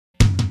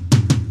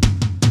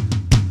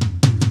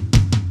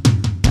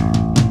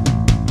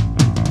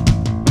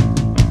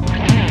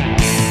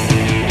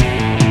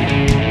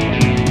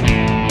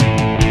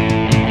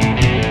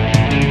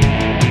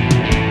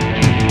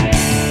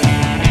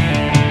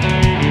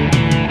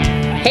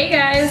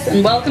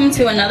and welcome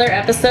to another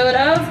episode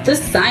of The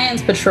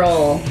Science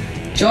Patrol.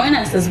 Join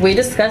us as we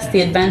discuss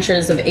the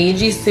adventures of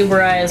Eiji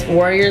Tsuburai's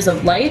Warriors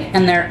of Light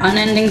and their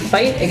unending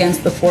fight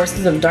against the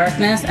forces of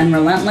darkness and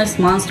relentless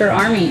monster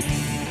armies.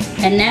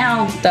 And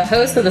now, the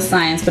hosts of The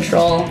Science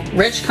Patrol,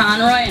 Rich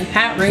Conroy and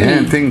Pat Rooney.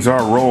 And things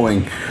are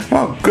rolling.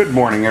 Well, good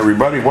morning,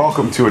 everybody.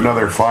 Welcome to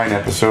another fine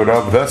episode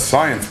of The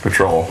Science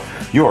Patrol,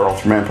 your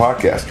Ultraman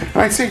podcast. And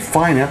I say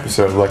fine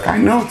episode, like I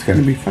know it's going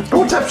to be fun.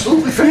 Oh, it's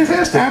absolutely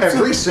fantastic. Yeah, absolutely.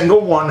 Every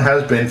single one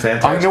has been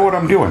fantastic. I know what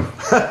I'm doing.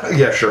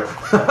 Yeah, sure.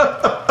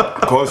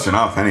 Close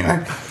enough,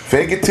 anyway.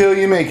 Fake it till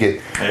you make it.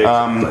 Exactly.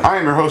 I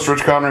am your host,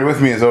 Rich Conroy.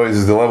 With me, as always,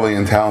 is the lovely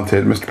and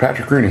talented Mr.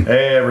 Patrick Rooney.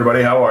 Hey,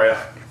 everybody. How are you?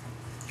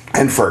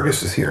 And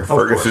Fergus is here.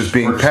 Fergus is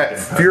being pet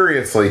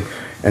furiously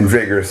and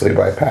vigorously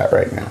by Pat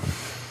right now.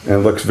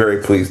 And looks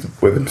very pleased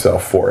with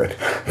himself for it.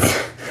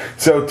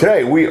 So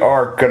today we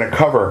are going to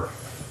cover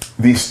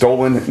the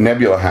Stolen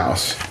Nebula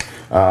House.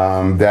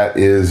 That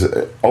is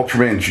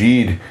Ultraman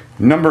Geed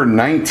number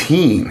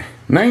 19.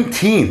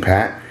 19,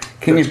 Pat.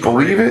 Can you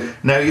believe it?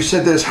 Now, you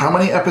said there's how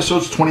many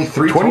episodes?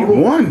 23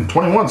 21. Total?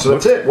 21, so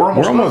that's it. We're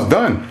almost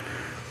done.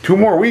 2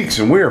 more weeks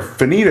and we're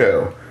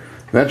finito.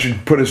 That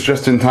should put us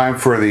just in time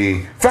for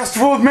the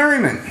Festival of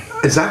Merriment.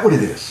 Is that what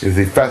it is? Is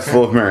the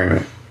Festival of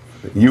Merriment.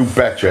 You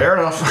betcha. Fair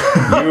enough.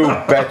 You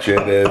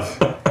betcha it is.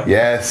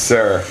 Yes,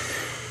 sir.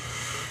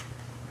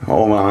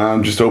 Hold on,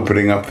 I'm just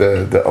opening up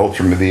the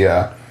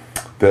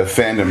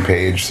fandom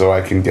page so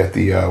I can get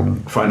the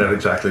find out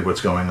exactly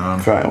what's going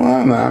on.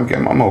 Well, no,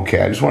 I'm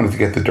okay. I just wanted to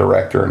get the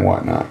director and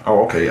whatnot.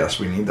 Oh, okay. Yes,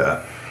 we need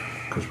that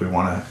because we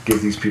want to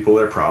give these people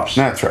their props.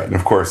 That's right, and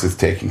of course it's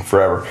taking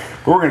forever.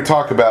 But we're going to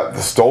talk about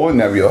the Stolen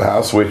Nebula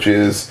House, which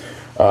is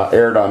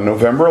aired on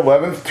November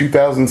 11th,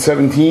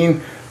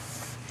 2017.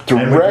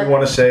 And we do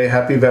want to say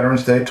Happy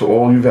Veterans Day to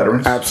all you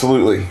veterans.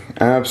 Absolutely,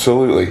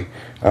 absolutely.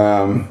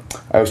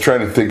 I was trying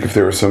to think if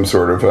there was some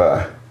sort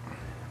of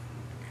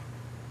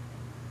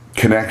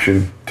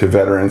connection to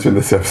veterans in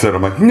this episode.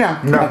 I'm like, no,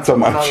 not so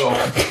much. Not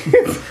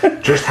at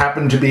all. Just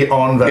happened to be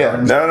on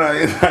veterans. Yeah,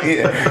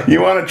 no.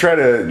 You want to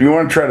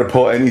try to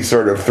pull any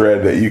sort of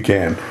thread that you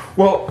can.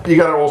 Well, you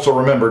got to also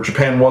remember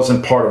Japan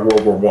wasn't part of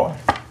World War One.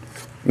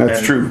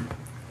 That's true.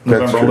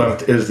 November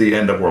 11th is the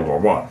end of World War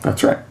One.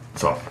 That's right.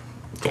 So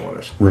that's all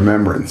it is.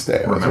 Remembrance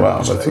Day as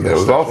well. That's what it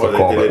was also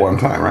called at one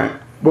time, right?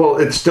 Well,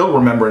 it's still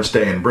Remembrance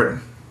Day in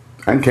Britain.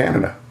 And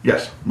Canada.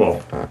 Yes.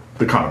 Well,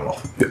 the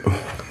Commonwealth.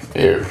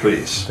 Ew.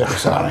 Please.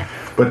 Sorry.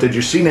 But did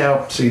you see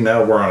now?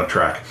 We're on a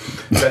track.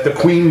 That the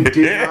Queen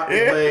did not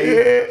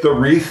lay the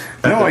wreath.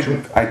 No,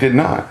 I did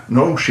not.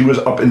 No, she was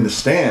up in the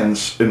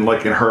stands in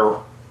her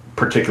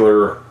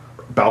particular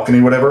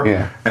balcony, whatever.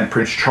 Yeah. And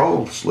Prince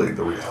Charles laid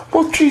the wreath.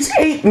 Well, she's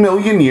 8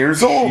 million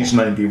years old. She's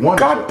 91.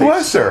 God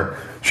bless her.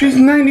 She's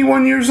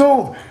 91 years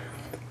old.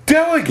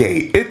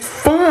 Delegate. It's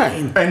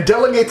fine. And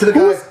delegate to the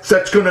guy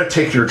that's going to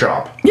take your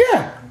job.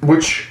 Yeah.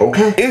 Which,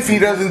 okay. If he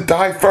doesn't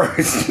die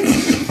first.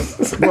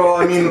 Well,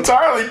 I mean, it's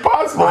entirely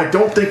possible. I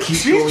don't think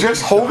she's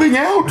just holding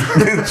out.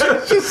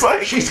 It's just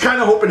like she's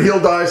kind of hoping he'll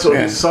die so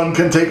his son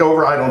can take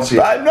over. I don't see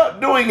it. I'm not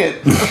doing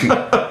it.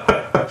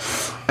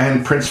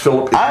 And Prince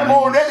Philip. I'm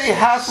already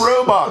half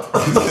robot.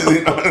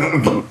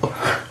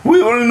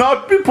 We will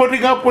not be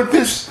putting up with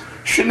this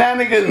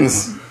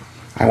shenanigans.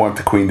 I want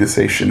the Queen to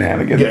say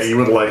shenanigans. Yeah, you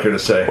would like her to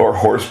say. Or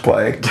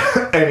horseplay.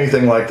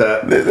 Anything like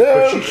that.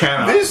 But she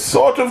cannot. This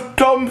sort of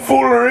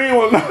tomfoolery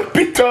will not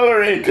be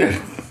tolerated.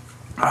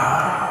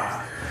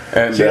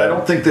 And see, I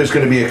don't think there's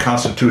going to be a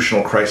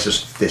constitutional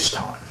crisis this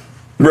time.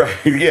 Right,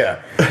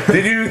 yeah.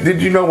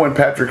 Did you know when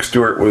Patrick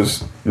Stewart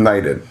was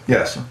knighted?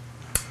 Yes.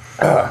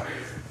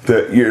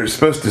 You're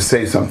supposed to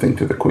say something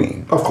to the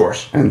Queen. Of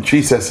course. And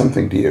she says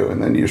something to you,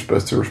 and then you're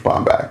supposed to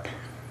respond back.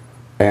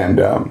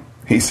 And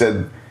he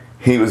said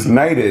he was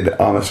knighted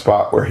on a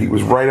spot where he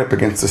was right up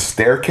against a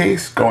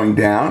staircase going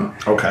down.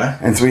 Okay.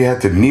 And so he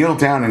had to kneel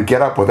down and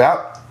get up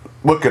without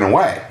looking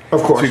away.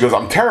 Of course. So he goes,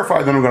 I'm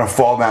terrified that I'm going to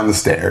fall down the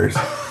stairs.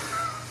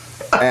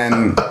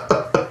 And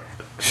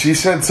she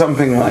said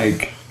something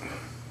like,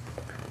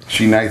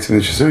 she knights him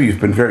and she says, oh,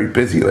 you've been very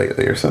busy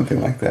lately or something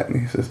like that.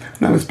 And he says,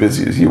 not as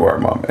busy as you are,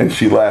 Mom. And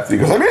she laughed. He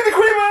goes, I made the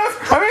Queen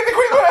laugh! I made the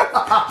Queen laugh!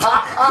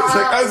 He's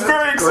like, I was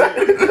very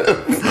excited.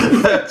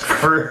 That's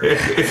great.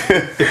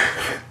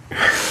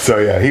 So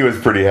yeah, he was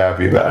pretty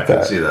happy about that.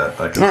 I can see that.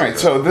 All right,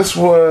 so this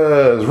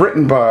was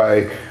written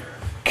by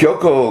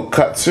Kyoko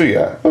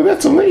Katsuya. Oh,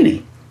 that's a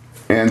lady.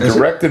 And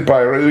directed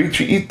by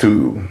Ryuichi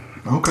Ito.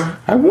 Okay.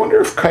 I wonder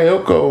if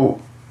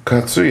Kyoko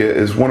Katsuya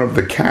is one of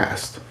the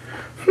cast.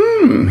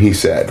 He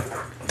said.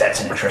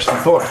 That's an interesting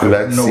thought. I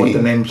don't know what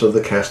the names of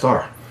the cast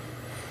are.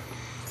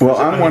 Well,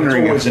 I'm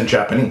wondering it's always in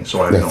Japanese,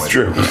 so I have no idea.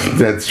 True.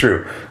 That's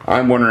true.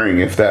 I'm wondering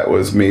if that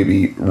was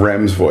maybe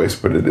Rem's voice,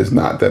 but it is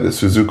not. That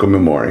is Suzuka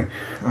Mimori.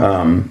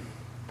 Okay.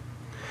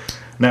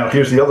 Now,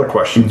 here's the other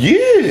question.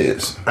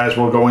 Yes. As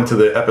we'll go into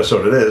the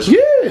episode it is.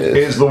 Yes.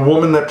 Is the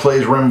woman that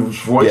plays Rem's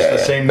voice the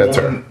same woman?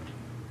 Her.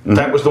 Mm-hmm.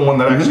 That was the one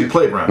that actually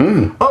played Rem.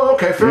 Mm-hmm. Oh,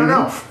 okay, fair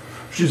enough.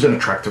 She's an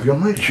attractive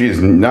young lady. She is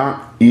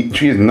not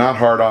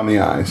hard on the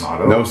eyes.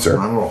 Not at all. No, sir.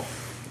 Not at all.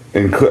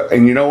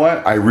 And you know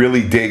what? I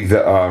really dig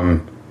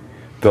the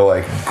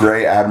like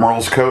gray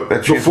admiral's coat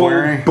that she's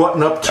wearing.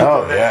 Button up to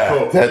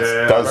coat. That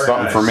does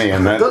something for me,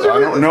 and that, I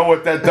don't know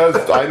what that does.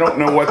 I don't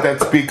know what that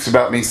speaks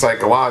about me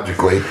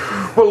psychologically.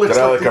 Well, it's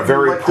I like a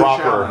very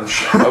proper,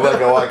 I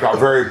like a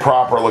very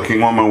proper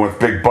looking woman with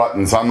big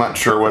buttons. I'm not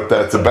sure what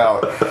that's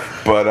about,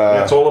 but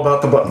it's all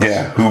about the buttons.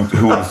 Yeah,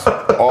 who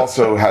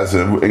also has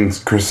an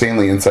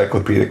insanely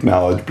encyclopedic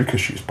knowledge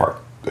because she's part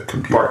the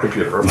computer. Part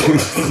computer. Of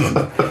course.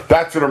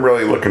 That's what I'm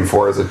really looking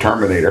for as a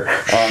Terminator.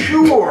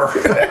 Sure.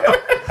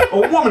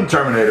 A woman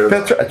Terminator.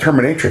 That's right, a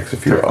Terminatrix,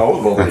 if you will.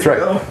 Oh, well, that's right.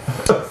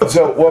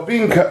 So, while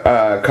being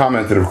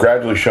commented of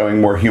gradually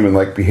showing more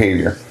human-like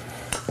behavior,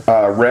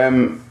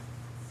 Rem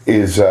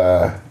is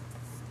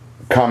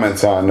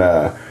comments on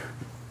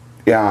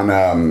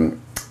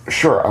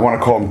sure, I want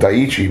to call him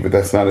Daiichi, but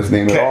that's not his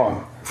name at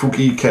all.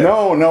 Fuki Ken.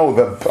 No,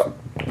 the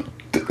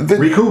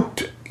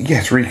Riku?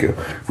 Yes,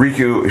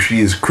 Riku,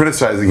 she's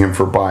criticizing him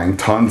for buying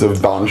tons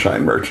of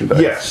Dawnshine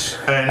merchandise. Yes.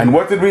 And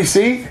what did we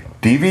see?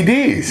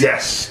 DVDs.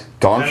 Yes.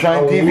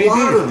 Dawnshine DVDs. A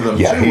lot of them,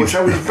 too, which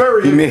I was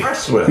very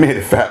impressed with. Made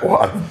a fat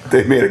wad.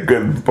 They made a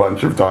good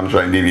bunch of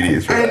Dawnshine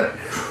DVDs for that.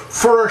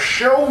 For a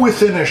show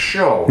within a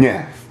show,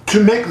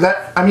 to make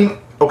that, I mean,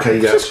 okay,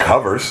 yes. It's just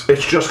covers.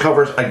 It's just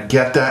covers. I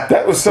get that.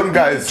 That was some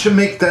guy's... To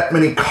make that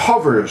many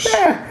covers.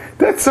 Yeah,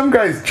 that's some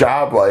guy's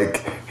job.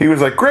 Like, he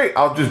was like, great,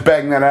 I'll just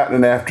bang that out in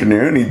an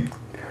afternoon. He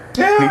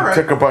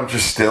took a bunch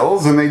of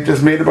stills and they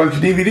just made a bunch of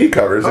DVD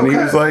covers. And he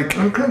was like,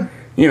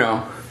 you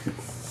know,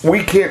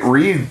 we can't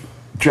read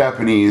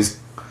Japanese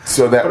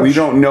so that we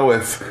don't know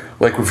if,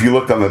 like, if you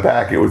looked on the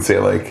back, it would say,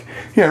 like,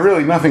 yeah,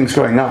 really, nothing's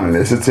going on in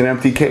this. It's an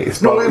empty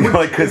case. No, it would,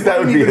 like, because that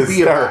would be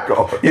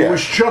hysterical. It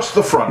was just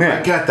the front.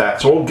 I get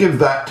that, so I'll give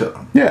that to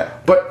them. Yeah.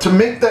 But to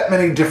make that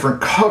many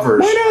different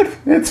covers... Why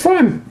not? It's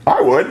fun.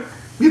 I would.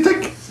 You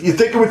think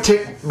it would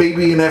take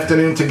maybe an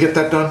afternoon to get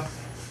that done?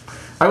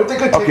 I would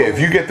think it'd take... Okay, if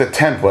you get the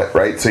template,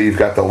 right, so you've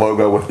got the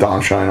logo with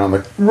Dawnshine on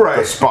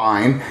the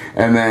spine,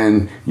 and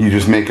then you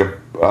just make a...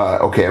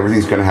 okay,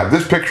 everything's going to have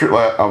this picture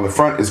on the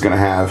front is going to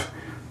have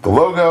the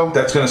logo.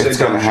 That's going to say it's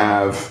going to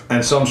have...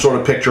 And some sort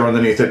of picture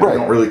underneath it. Right. You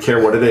don't really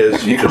care what it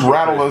is. You can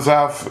rattle those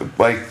off,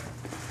 like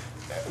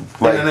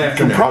you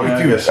can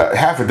probably do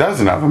half a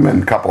dozen of them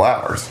in a couple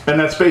hours. And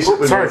that's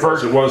basically what it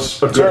was. It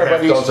was a good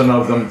half dozen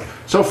of them.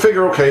 So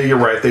figure, okay, you're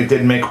right. They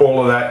did make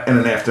all of that in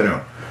an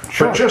afternoon.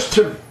 Sure. But just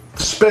to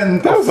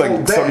spend that was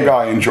like day, some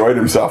guy enjoyed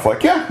himself.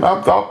 Like, yeah,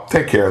 I'll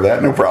take care of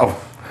that. No problem.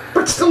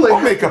 But still,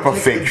 I'll make up a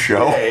fake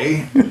show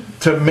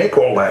to make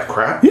all that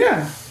crap.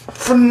 Yeah.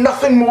 For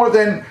nothing more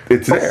than a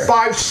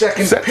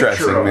 5-second set picture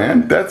dressing, of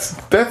man.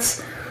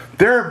 That's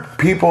there are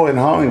people in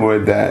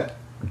Hollywood that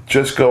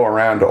just go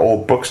around to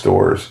old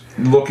bookstores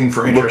looking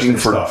for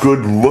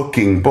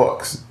good-looking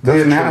books.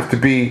 Doesn't have to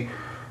be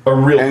a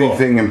real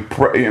anything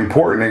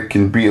important. It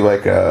can be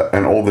like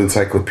an old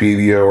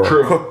encyclopedia or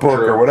a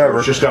cookbook or whatever.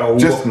 It's just got to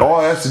look nice.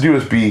 All it has to do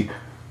is be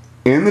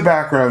in the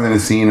background in a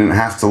scene, and it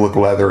has to look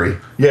leathery.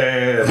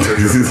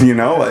 Yeah. You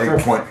know, like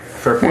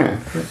fair point.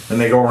 Yeah. And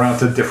they go around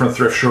to different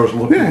thrift stores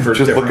looking for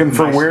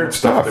nice weird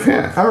stuff.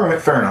 Yeah. All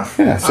right, fair enough.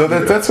 Yeah. So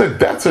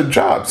that's a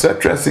job. Set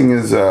dressing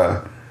is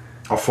a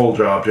full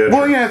job. Yeah.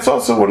 Well, yeah, it's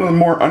also one of the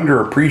more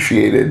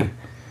underappreciated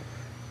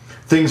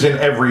things in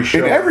every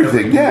show. In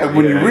everything,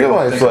 when you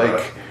realize,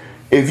 like,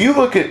 if you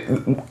look at,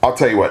 I'll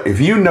tell you what,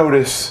 if you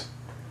notice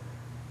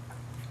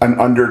an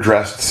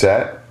underdressed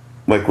set,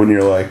 like when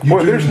you're like,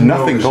 boy, there's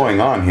nothing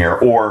going on here,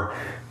 or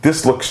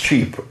this looks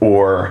cheap,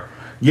 or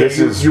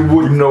you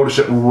wouldn't notice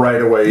it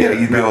right away. Yeah,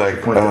 you'd be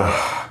like,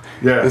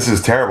 this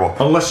is terrible.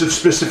 Unless it's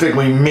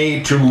specifically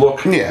made to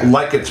look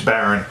like it's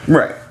barren.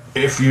 Right.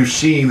 If you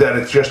see that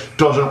it just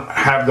doesn't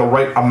have the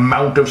right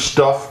amount of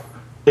stuff,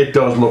 it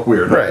does look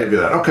weird. Right. I'll give you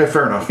that. Okay,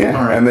 fair enough. Yeah.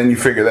 All right. And then you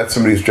figure that's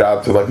somebody's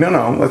job to, like,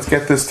 no, let's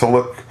get this to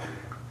look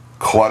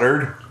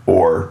cluttered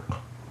or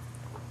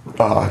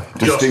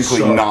distinctly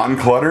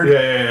non-cluttered.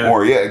 Yeah.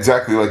 Or,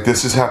 exactly. Like,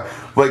 this is how,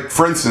 like,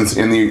 for instance,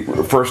 in the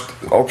first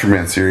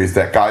Ultraman series,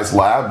 that guy's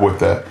lab with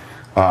the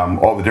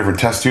all the different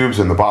test tubes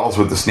and the bottles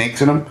with the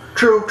snakes in them.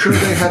 True.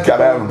 They had got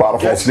to have a bottle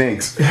full of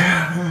snakes.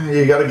 Yeah,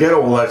 you got to get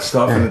all that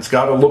stuff, and it's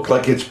got to look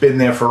like it's been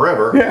there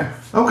forever. Yeah.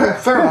 Okay,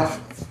 fair enough.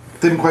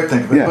 Didn't quite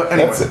think of it, but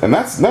anyway. That's it. And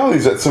that's not only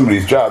is that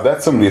somebody's job,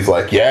 that's somebody's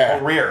like,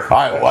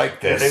 I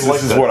like this.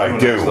 This is what I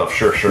do. Stuff.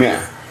 Sure.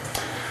 Yeah.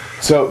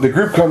 So the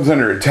group comes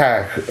under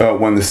attack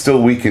when the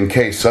still weakened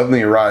K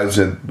suddenly arrives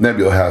at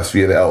Nebula House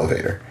via the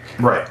elevator.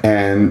 Right.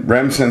 And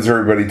Rem sends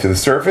everybody to the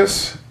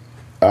surface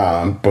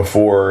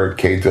before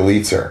K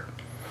deletes her.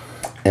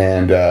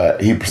 And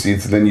he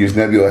proceeds to then use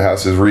Nebula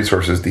House's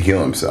resources to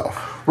heal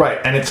himself. Right,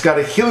 and it's got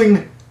a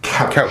healing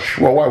couch.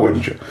 Well, why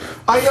wouldn't you?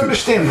 I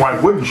understand why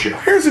wouldn't you.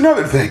 Here's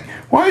another thing.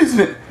 Why isn't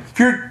it,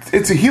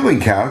 it's a healing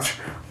couch,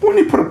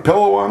 wouldn't you put a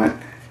pillow on it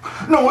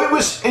No, it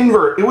was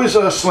invert. It was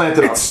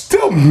slanted up. It's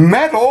still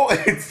metal.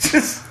 It's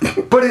just...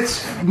 But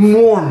it's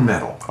more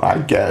metal. I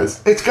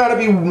guess. It's got to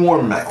be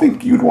more metal. I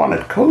think you'd want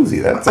it cozy,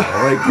 that's all.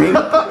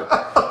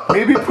 Like,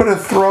 maybe put a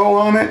throw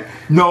on it.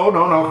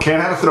 No.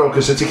 Can't have a throw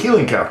because it's a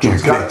healing couch.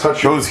 It's got to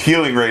touch those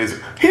healing rays.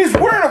 He's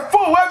wearing a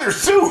full leather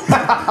suit.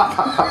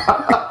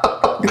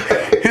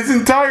 His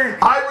entire...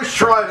 I was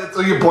trying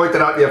until you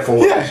pointed out full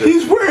leather suit.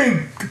 He's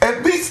wearing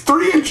at least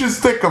 3 inches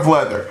thick of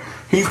leather.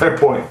 Fair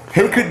point.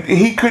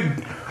 He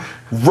could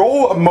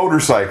roll a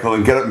motorcycle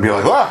and get up and be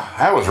like, "Ah,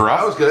 that was rough.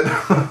 That was good."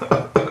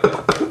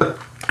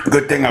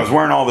 Good thing I was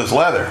wearing all this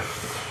leather.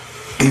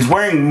 He's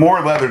wearing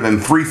more leather than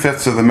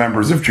 3/5 of the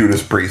members of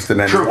Judas Priest in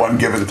any one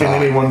given time. In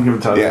any one given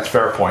time, that's a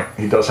fair point.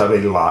 He does have a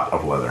lot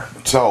of leather.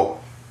 So,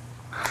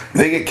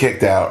 they get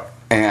kicked out,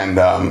 and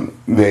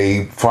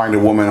they find a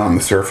woman on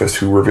the surface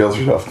who reveals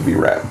herself to be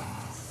Rem.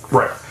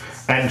 Right.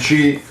 And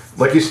she,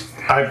 like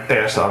I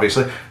asked,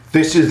 obviously,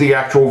 this is the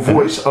actual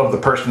voice of the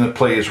person that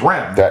plays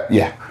Rem.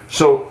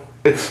 So,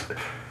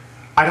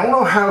 I don't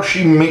know how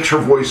she makes her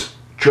voice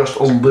just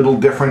a little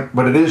different,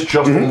 but it is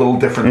just a little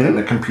different than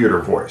the computer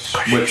voice.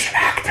 Which an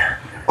actor.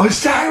 Oh,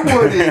 is that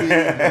what it is?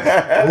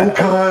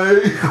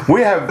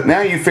 Okay.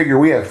 Now you figure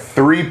we have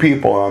 3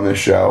 people on this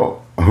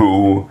show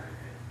who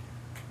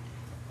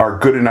are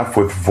good enough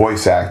with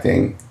voice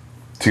acting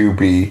to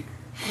be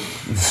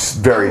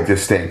very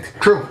distinct.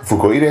 True.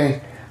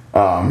 Fukuhide,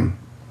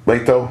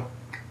 Leto,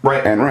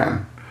 right, and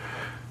Rem.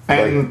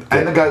 And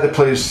the guy that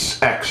plays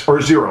X or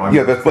Zero.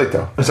 Yeah, that's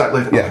Leto. Is that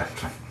Leto? Yeah,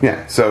 okay.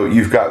 Yeah. So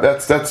you've got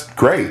that's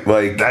great.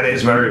 Like that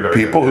is very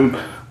people good. Who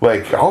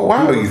oh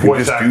wow, you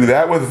can just do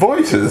that with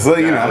voices.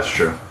 Like, that's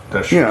true.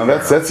 That's true.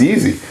 That's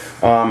easy.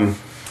 And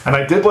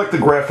I did like the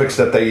graphics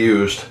that they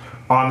used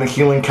on the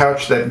healing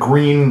couch. That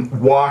green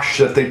wash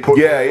that they put.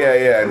 Yeah,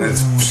 and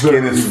his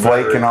skin is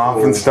flaking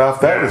off and stuff.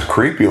 That was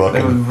creepy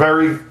looking. It was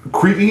very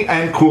creepy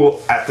and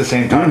cool at the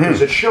same time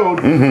because it showed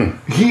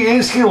he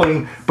is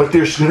healing, but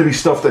there's going to be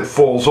stuff that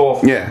falls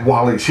off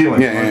while he's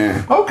healing.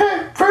 Yeah.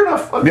 Okay, fair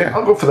enough.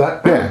 I'll go for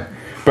that. Yeah.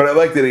 But I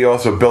like that he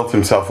also built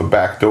himself a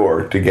back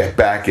door to get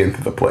back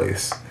into the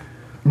place.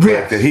 Yes.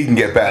 Like that he can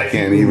get back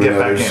in even though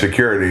there's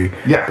security.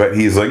 Yeah. But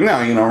he's like, no,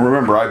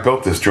 remember I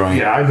built this joint.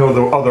 Yeah, I know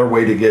the other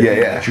way to get in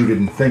that you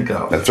didn't think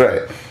of. That's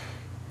right.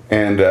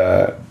 And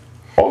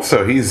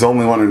also, he's the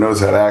only one who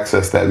knows how to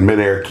access that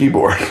mid-air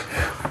keyboard.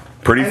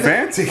 Pretty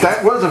fancy.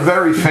 That was a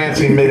very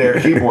fancy mid-air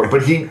keyboard,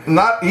 but he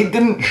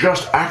didn't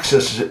just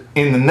access it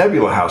in the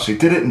Nebula house. He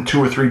did it in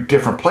 2 or 3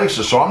 different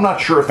places. So I'm not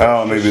sure if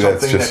maybe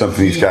that's just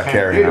something he's got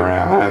carrying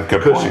around.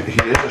 Good point.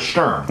 Because he is a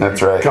Sturm.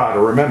 That's right. Got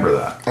to remember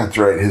that. That's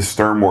right. His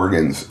Sturm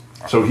organs.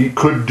 So he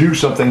could do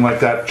something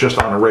like that just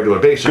on a regular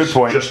basis. Good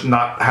point. Just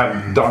not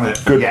have done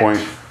it. Good yet. point.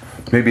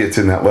 Maybe it's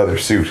in that leather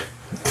suit.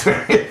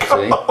 There you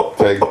go.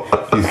 See?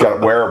 He's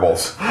got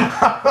wearables.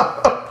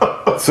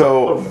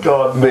 So,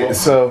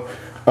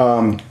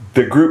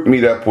 the group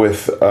meet up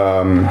with.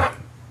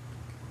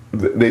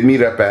 They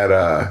meet up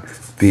at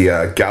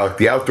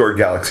the outdoor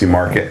Galaxy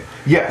Market.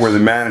 Yes. Where the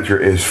manager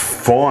is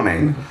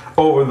fawning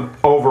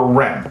over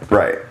Rem.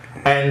 Right.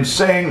 And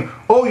saying,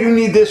 "Oh, you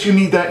need this, you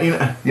need that."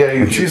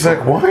 And she's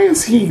like, "Why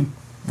is he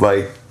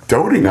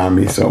doting on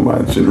me so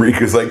much?" And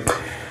Rika's like,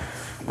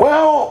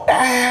 "Well,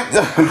 how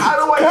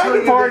do I tell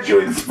you hard to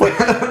explain?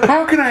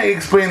 How can I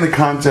explain the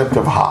concept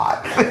of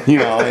hot?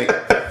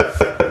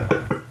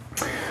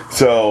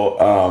 So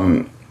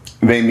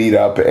they meet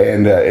up,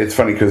 and it's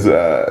funny because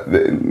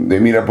they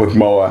meet up with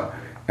Moa,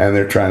 and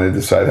they're trying to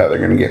decide how they're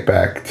going to get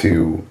back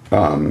to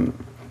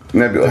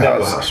Nebula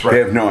House. Right. They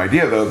have no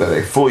idea though that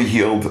a fully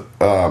healed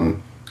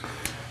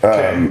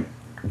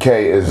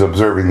Kay is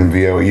observing them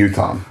via a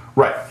UTOM.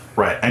 Right,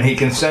 and he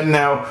can send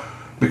now.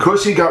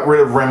 Because he got rid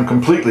of Rem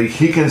completely,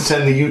 he can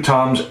send the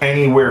UTOMs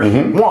anywhere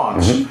he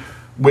wants,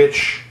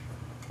 which,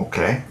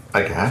 I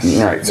guess.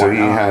 Right, so he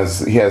has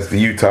the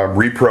UTOM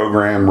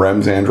reprogram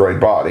Rem's android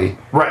body.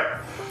 Right.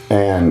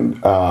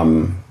 And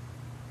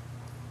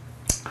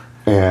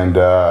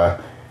then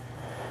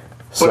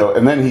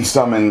he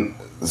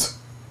summons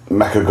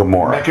Mecha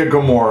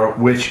Gamora.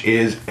 Which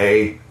is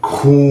a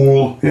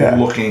cool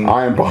looking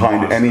I am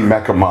behind monster. any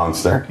mecha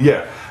monster.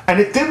 Yeah. And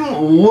it didn't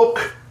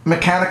look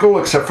mechanical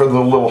except for the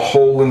little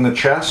hole in the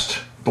chest,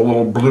 the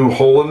little blue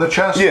hole in the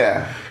chest.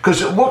 Yeah.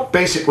 Because it looked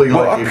basically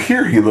up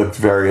here he looked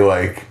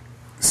very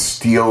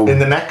steel in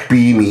the neck,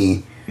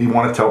 beamy. You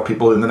want to tell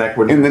people in the neck?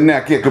 In the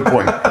neck, yeah, good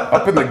point.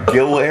 Up in the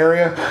gill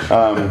area.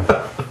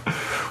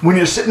 When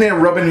you're sitting there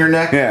rubbing your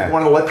neck, you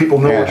want to let people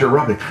know what you're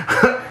rubbing.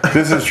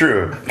 This is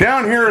true.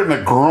 Down here in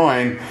the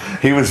groin,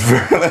 he was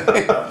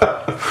very...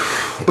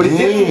 But it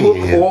didn't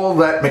look all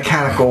that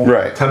mechanical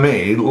to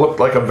me. It looked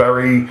like a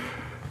very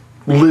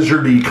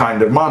lizardy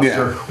kind of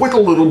monster with a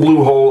little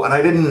blue hole, and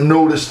I didn't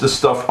notice the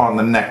stuff on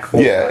the neck.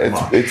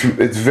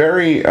 It's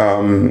very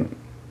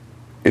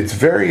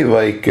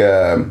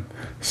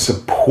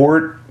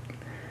support.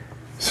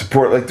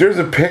 Like there's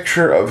a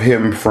picture of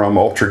him from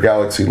Ultra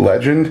Galaxy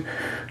Legend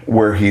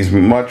where he's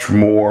much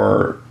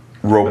more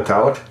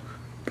metallic.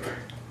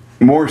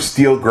 more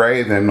steel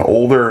gray than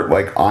older,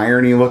 like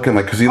irony looking,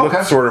 like because he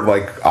looks sort of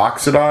like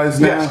oxidized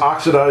now. Yes,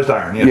 oxidized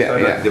iron.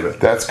 Yes, yeah.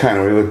 That's kind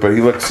of what he looked. But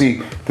he looks.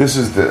 See, this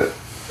is the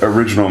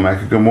original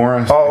Mecha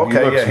Gamora. Oh,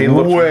 okay. He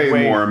looks way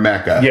more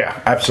Mecha.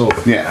 Yeah,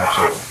 absolutely. Yeah,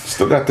 absolutely.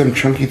 Still got them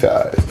chunky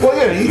thighs. Well,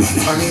 yeah. I mean,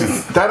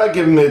 that I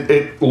give him.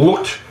 It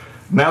looked.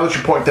 Now that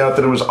you point out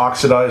that it was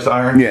oxidized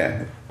iron.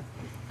 Yeah.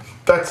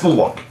 That's the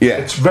look. Yeah.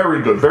 It's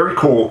very good, very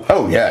cool.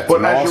 Oh, yeah.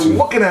 But as you're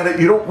looking at it,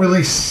 you don't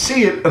really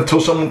see it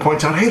until someone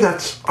points out, hey,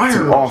 that's iron. It's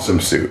an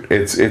awesome suit.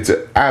 It's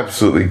an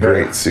absolutely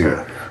great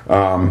suit.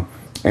 Yeah.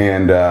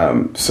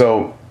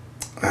 So,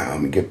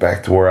 let me get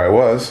back to where I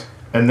was.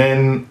 And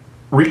then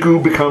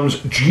Riku becomes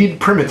Jeed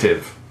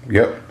Primitive.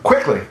 Yep.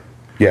 Quickly.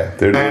 Yeah,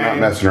 they're not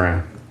messing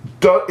around.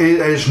 It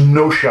has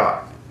no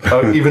shot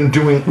of even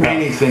doing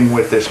anything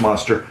with this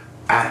monster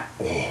at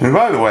all. And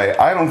by the way,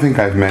 I don't think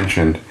I've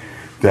mentioned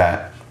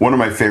that one of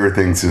my favorite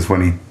things is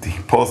when he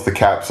pulls the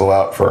capsule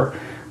out for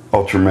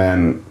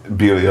Ultraman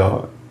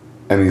Belial,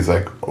 and he's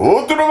like,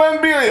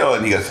 Ultraman Belial,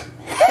 and he goes,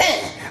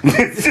 hey!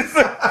 It's just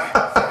like,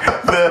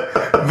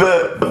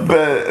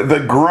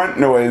 the grunt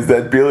noise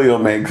that Belial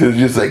makes is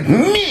just like,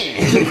 me!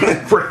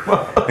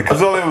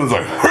 Because all the others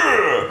like,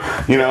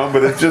 you know,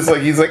 but it's just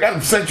like, he's like,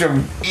 I'm such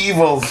an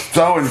evil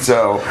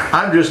so-and-so.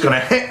 I'm just going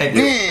to hit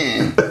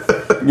you.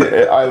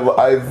 Yeah,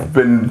 I've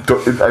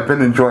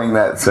been enjoying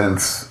that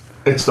since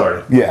it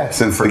started. Yeah,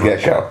 since the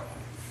get-go.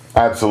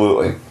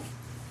 Absolutely.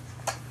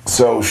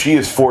 So she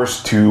is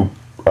forced to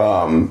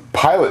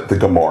pilot the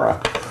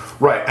Gamora.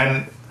 Right,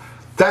 and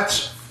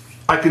that's...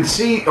 I can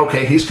see,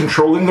 okay, he's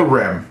controlling the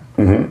Rim,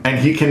 and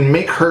he can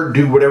make her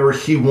do whatever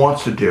he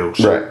wants to do.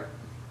 So, right.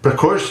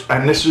 Because,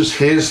 and this is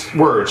his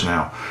words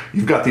now,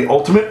 you've got the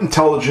ultimate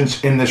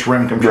intelligence in this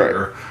Rim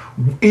computer. Right.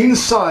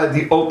 Inside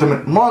the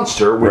ultimate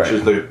monster, which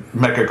is the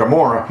Mecha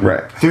Gamora,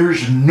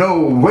 there's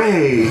no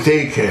way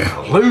they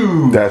can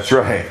lose. That's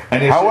right.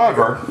 And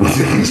however,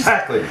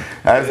 exactly,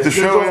 as the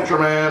show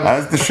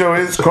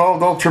is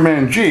called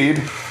Ultraman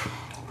Jeed,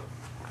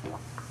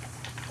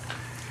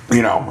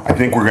 you know, I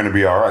think we're going to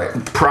be all right.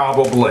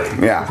 Probably.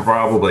 Yeah.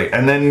 Probably.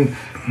 And then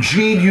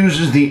Jeed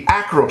uses the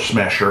Acro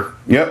Smasher.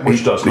 Yep.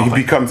 Which does nothing.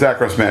 He becomes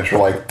Acro Smasher,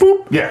 like,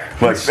 boop. Yeah.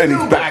 Like, and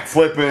he's back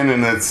flipping,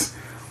 and it's...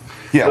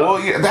 Yeah,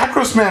 the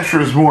Acro Smasher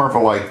is more of a,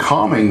 like,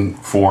 calming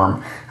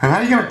form. And how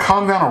are you going to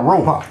calm down a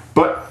robot?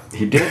 But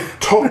he did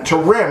talk to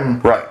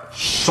Rim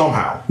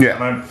somehow.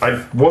 Yeah. And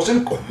I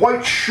wasn't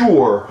quite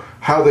sure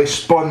how they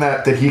spun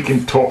that he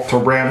can talk to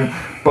Rim,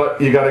 but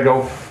you got to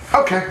go,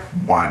 okay,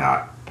 why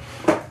not?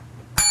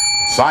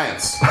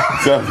 Science.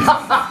 So,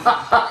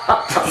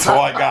 that's all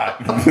I got.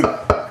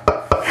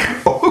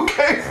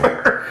 Okay,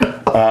 fair.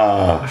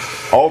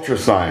 Ultra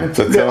science.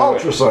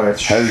 Ultra science,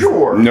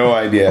 sure. No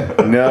idea.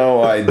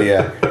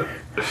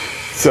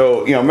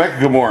 So, you know, Mecha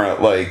Gamora,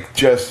 like,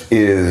 just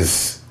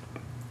is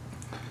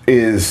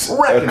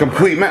a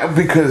complete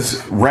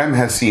because Rem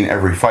has seen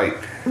every fight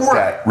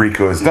that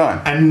Riku has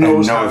done. And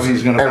knows how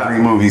he's going to every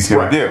move he's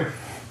going to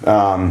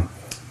do.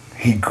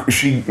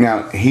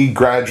 He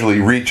gradually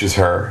reaches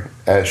her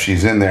as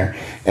she's in there,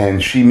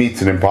 and she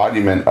meets an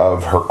embodiment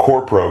of her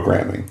core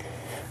programming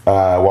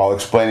while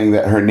explaining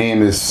that her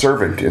name is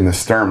Servant in the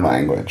Sturm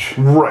language.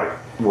 Right.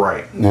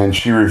 And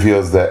she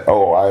reveals that,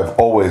 I've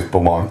always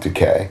belonged to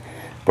Kay.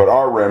 But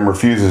Rem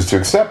refuses to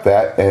accept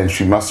that, and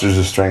she musters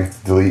the strength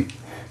to delete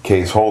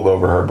Kay's hold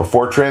over her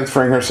before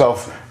transferring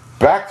herself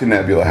back to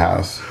Nebula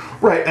House.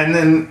 Right, and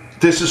then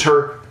this is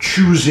her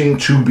choosing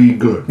to be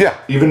good. Yeah.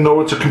 Even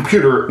though it's a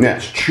computer,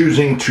 it's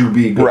choosing to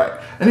be good. Right.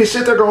 And you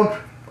sit there going,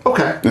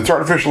 okay. It's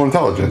artificial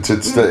intelligence.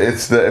 It's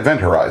the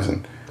event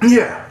horizon.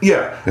 Yeah.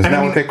 Isn't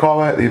that what they call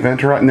that? The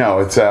event horizon? No,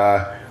 it's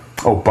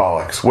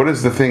bollocks. What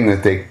is the thing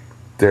that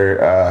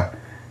they're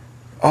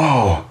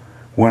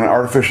when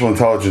artificial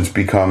intelligence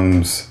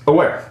becomes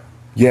aware.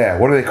 Yeah,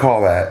 what do they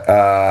call that?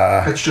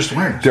 It's just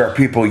awareness. There are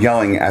people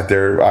yelling at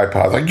their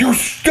iPods like, "You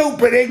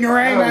stupid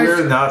ignorant!" No,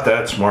 we're not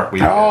that smart.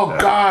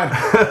 God.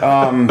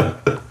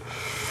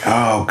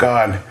 Oh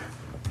God.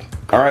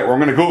 All right, well, I'm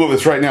going to Google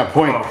this right now.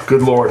 Point. Oh,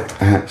 good Lord.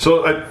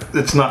 So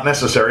it's not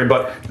necessary,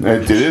 but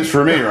it is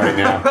for me right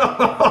now.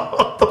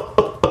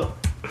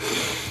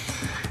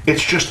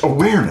 It's just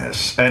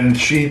awareness, and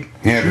she.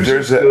 Yeah, but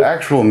there's an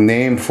actual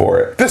name for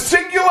it. The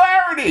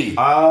singularity.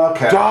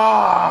 Okay.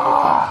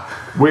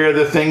 Where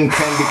the thing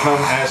can become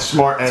as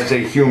smart as a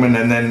human,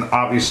 and then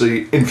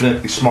obviously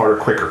infinitely smarter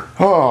quicker.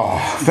 Oh,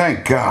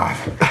 thank God.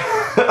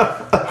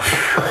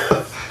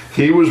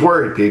 He was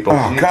worried, people.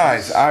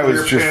 Guys, I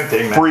was just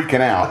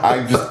freaking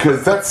out.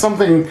 Because that's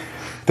something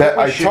that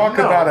I talk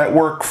about at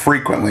work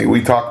frequently.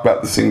 We talk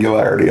about the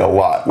singularity a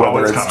lot,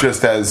 whether it's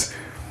just as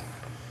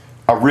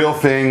a real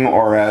thing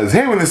or as,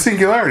 hey, when the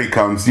singularity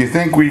comes, do you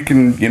think we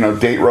can,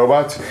 date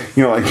robots?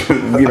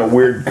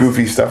 Weird,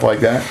 goofy stuff like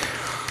that.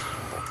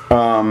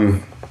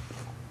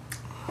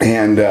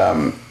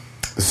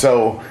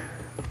 So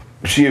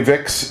she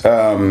evicts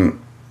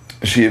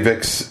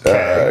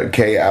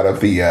Kay out of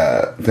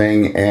the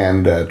thing,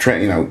 and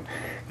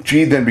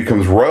Jeed then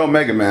becomes Royal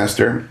Mega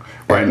Master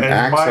and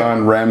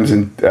Axon, Rems,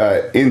 and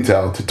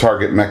Intel to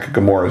target Mecha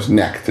Gamora's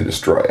neck to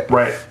destroy it.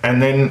 Right,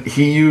 and then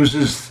he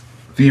uses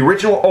the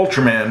original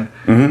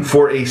Ultraman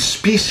for a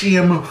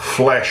specium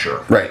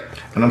flasher. Right.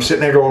 And I'm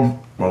sitting there going,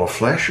 well, a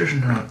flasher's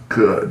not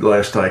good,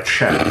 last I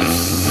checked.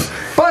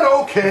 But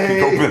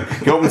okay.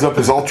 He opens up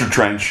his Ultra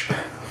Trench.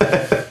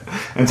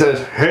 And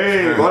says,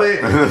 hey, buddy.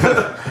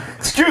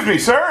 Excuse me,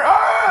 sir.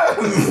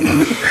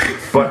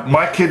 But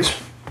my kids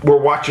were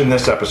watching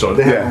this episode.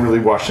 They hadn't really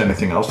watched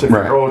anything else. They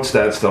figured, oh, it's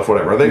dad stuff,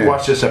 whatever. They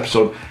watched this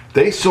episode.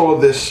 They saw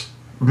this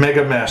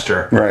Mega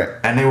Master. Right.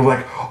 And they were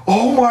like,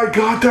 oh my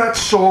God,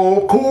 that's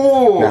so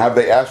cool. Now, have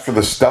they asked for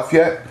the stuff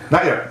yet?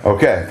 Not yet.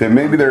 Okay. Then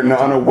maybe they're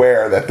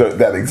unaware that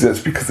that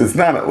exists because it's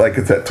not like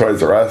it's at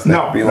Toys R Us.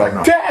 No.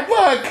 Dad,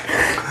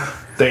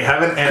 look. They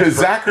haven't asked. Because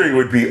Zachary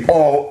would be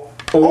all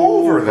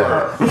over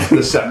there.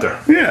 The scepter.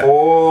 Yeah.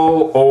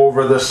 All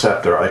over the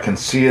scepter. I can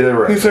see it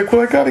already. He's like,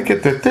 well, I got to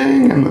get the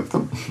thing.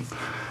 And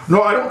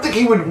No, I don't think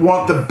he would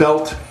want the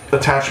belt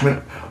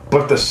attachment,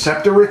 but the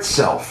scepter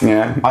itself.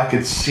 Yeah. I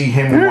could see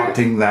him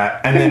wanting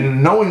that. And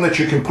then knowing that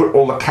you can put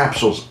all the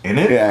capsules in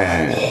it.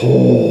 Yeah.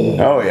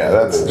 Oh, yeah.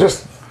 That's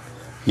just...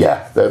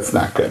 Yeah, that's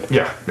not good.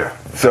 Yeah.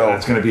 So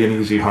it's going to be an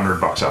easy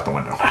 $100 out the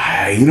window.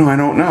 I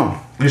don't know.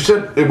 You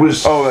said it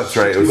was... Oh, that's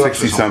right. It was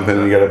 60 something,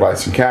 and you got to buy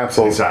some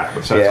capsules.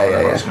 Exactly. So yeah.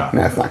 That's not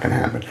going to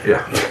happen.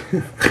 Yeah.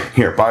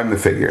 Here, buy him the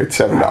figure. It's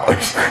 $7.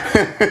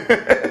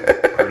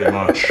 Pretty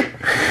much.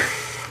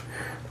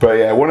 But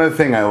yeah, one other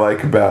thing I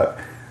like about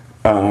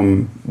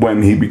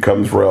when he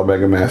becomes Royal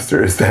Mega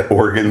Master is that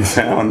organ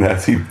sound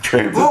as he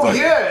transits. Oh,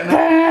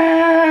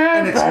 yeah.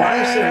 And it's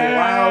nice and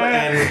loud,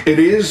 and it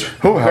is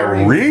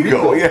very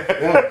regal.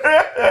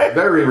 Yeah.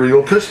 Very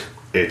regal, because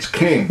it's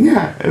King.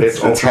 Yeah,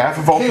 it's half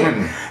of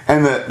Ultraman.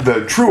 And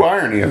the true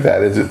irony of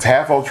that is it's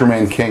half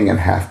Ultraman King and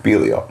half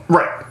Belial.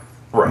 Right.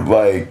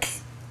 Like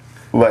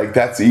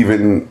that's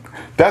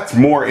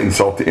more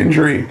insult to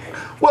injury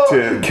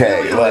to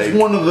K. It's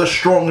one of the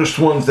strongest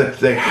ones that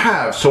they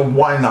have, so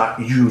why not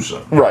use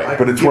them? Right,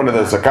 but it's one of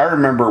those, like, I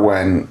remember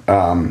when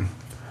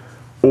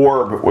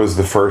Orb was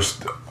the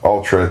first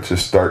Ultra to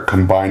start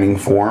combining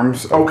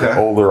forms of the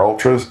older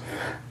Ultras,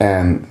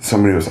 and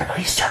somebody was like, oh,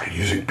 he started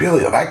using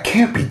Belial. That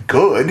can't be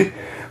good.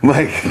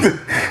 Like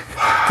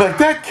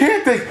that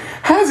can't be.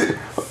 How's it,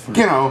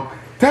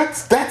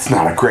 that's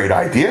not a great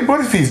idea.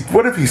 What if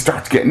he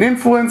starts getting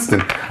influenced?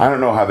 And I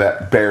don't know how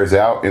that bears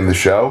out in the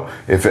show.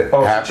 If it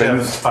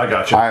happens, I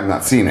got you. I have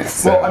not seen it.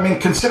 So. Well, I mean,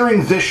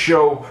 considering this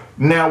show,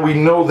 now we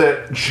know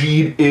that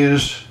Jeed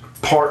is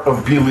part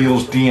of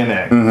Belial's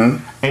DNA,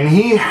 and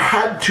he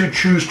had to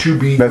choose to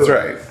be. That's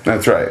good. right.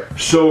 That's right.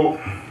 So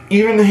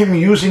even him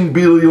using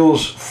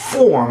Belial's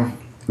form.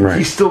 Right.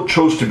 He still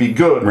chose to be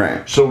good.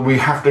 Right. So we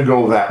have to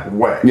go that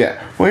way. Yeah.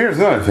 Well, here's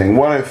another thing.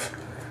 What if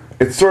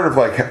it's sort of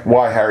like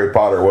why Harry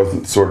Potter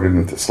wasn't sorted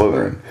into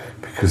Slytherin?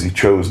 Because he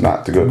chose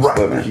not to go to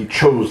Slytherin. He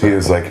chose. He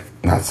was like,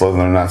 not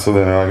Slytherin, not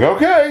Slytherin. They're like,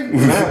 okay.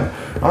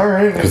 Yeah. All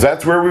right. Because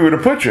that's where we would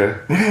have put you.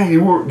 Yeah,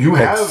 you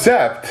have.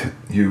 Except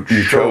you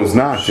chose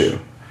not to.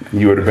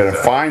 You would have been a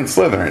fine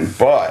Slytherin,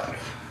 but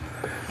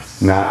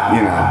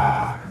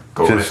not,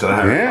 Go just, to the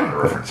Harry Potter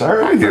reference. All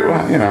right. I do.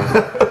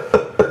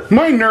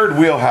 My nerd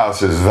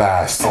wheelhouse is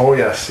vast. Oh,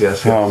 yes.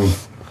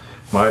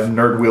 My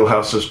nerd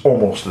wheelhouse is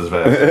almost as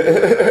vast.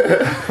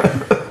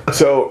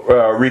 So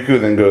Riku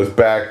then goes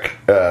back,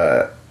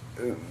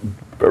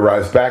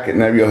 arrives back at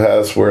Nebula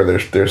House where they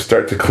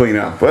start to clean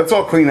up. Let's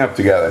all clean up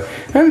together.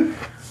 And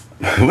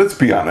let's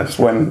be honest,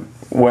 when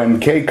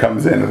Kay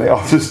comes in and they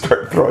all just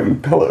start throwing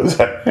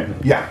pillows at him.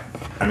 Yeah.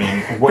 I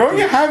mean, don't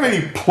you have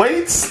any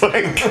plates?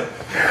 Like,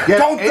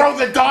 don't throw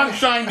the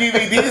Dawnshine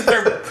DVDs.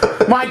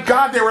 My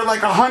God, they were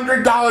like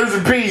 $100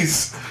 a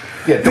piece.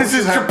 Yeah, this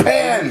is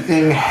Japan.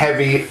 Anything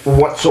heavy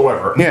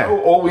whatsoever. Yeah.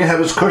 No, all we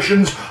have is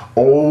cushions.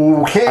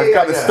 Okay. I've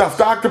got a stuffed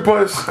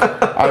octopus.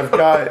 I've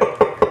got.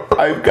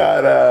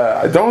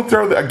 Don't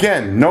throw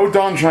again. No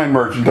Dawnshine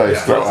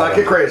merchandise. Let's not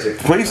get crazy.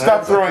 Please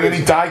stop throwing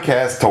any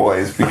die-cast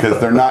toys because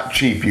they're not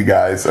cheap, you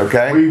guys.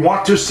 Okay. We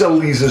want to sell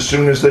these as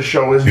soon as the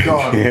show is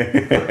done.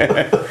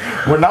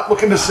 We're not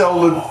looking to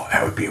sell them. Oh,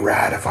 that would be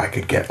rad if I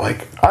could get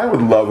I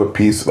would love a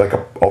piece like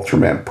a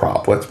Ultraman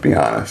prop. Let's be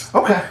honest.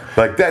 Okay.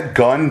 Like that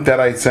gun that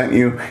I sent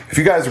you. If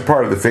you guys are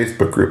part of the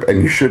Facebook group,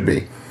 and you should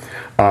be,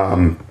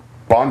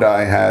 Bondi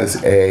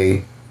has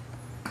a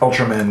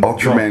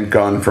Ultraman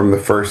gun from the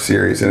first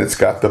series, and it's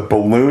got the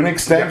balloon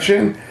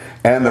extension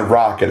and the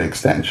rocket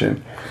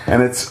extension,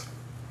 and it's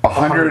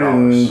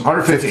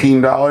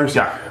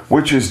 $115,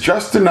 which is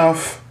just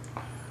enough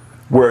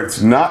where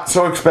it's not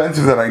so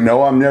expensive that I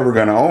know I'm never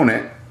going to own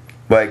it.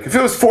 Like if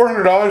it was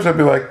 $400, I'd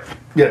be like,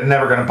 yeah,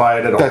 never going to buy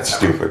it at all. That's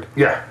stupid.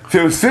 Yeah. If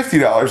it was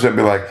 $50, I'd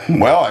be like,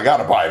 well, I got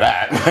to buy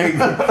that. Like,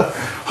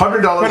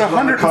 $100. But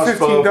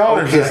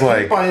 $115 is I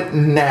can't buy it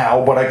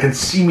now, but I can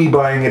see me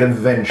buying it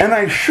eventually. And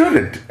I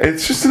shouldn't.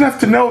 It's just enough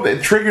to know that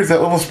it triggers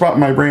that little spot in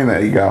my brain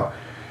that you go,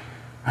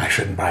 I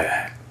shouldn't buy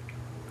that.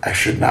 I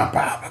should not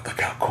buy it, but look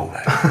how cool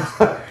that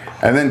is.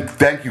 And then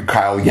thank you,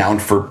 Kyle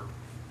Yount, for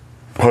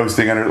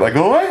posting under like,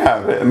 oh, I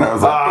have it. And I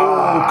was like,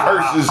 oh,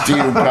 curses to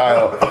you,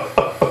 Kyle.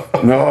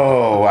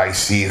 No, I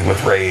seethe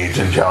with rage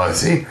and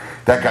jealousy.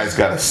 That guy's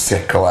got a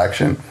sick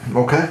collection.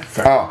 Okay.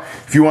 Oh,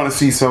 if you want to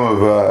see some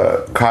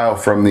of Kyle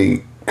from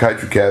the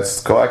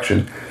KaijuCast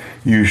collection,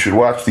 you should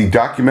watch the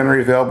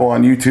documentary available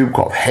on YouTube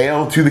called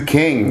Hail to the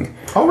King.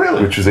 Oh,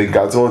 really? Which is a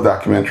Godzilla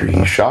documentary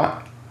he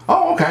shot.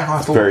 Oh, okay.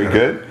 It's very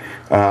good.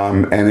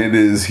 And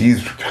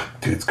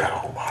dude's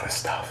got a lot of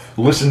stuff.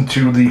 Listen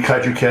to the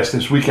KaijuCast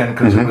this weekend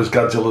because it was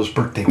Godzilla's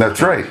birthday.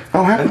 That's right.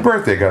 Oh, happy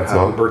birthday,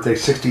 Godzilla. Happy birthday,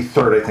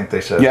 63rd, I think they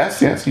said. Yes.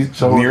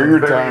 He's nearing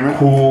retirement.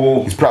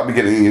 Cool. He's probably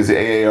getting his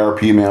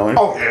AARP mailer.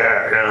 Oh,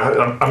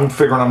 yeah. I'm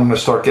figuring I'm going to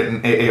start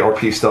getting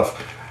AARP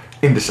stuff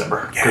in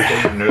December.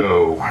 Because they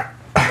know.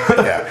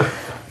 Yeah.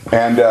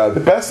 And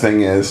the best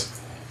thing is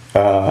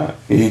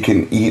he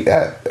can eat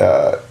at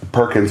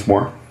Perkins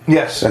more.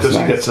 Yes, because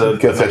nice. he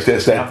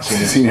gets that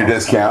senior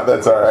discount.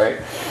 That's all right.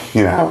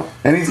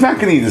 And he's not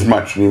going to eat as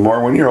much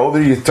anymore. When you're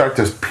older, you start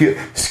to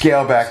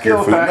scale back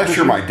your food. Unless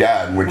you're my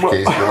dad, in which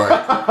case you're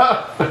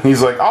like,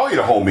 he's like, I'll eat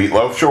a whole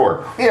meatloaf,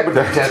 sure. Yeah, but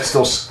dad's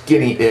still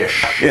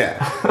skinny-ish.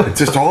 Yeah, it's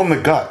just all in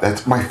the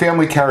gut. My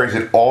family carries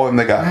it all in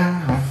the gut.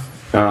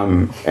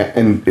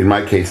 And in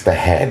my case, the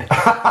head.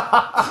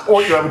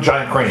 Or you have a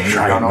giant crane.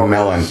 Giant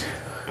melon.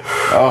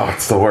 Oh,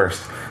 it's the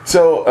worst.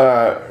 So,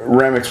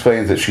 Rem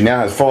explains that she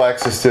now has full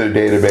access to the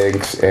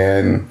databanks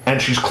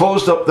and she's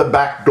closed up the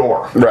back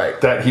door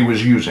that he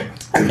was using.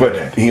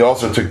 But he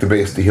also took the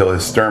base to heal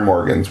his sperm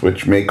organs,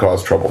 which may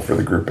cause trouble for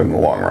the group in the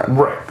long run.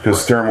 Right.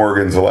 Because sperm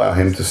organs allow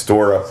him to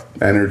store up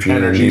energy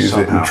and use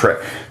somehow.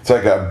 it. It's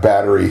like a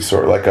battery,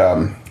 sort of like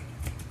a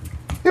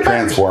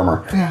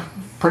transformer. Yeah,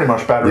 pretty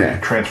much battery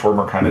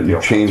transformer kind of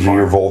deal. Changing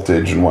your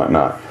voltage and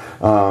whatnot.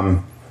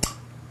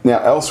 Now,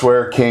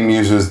 elsewhere, Kane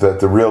muses that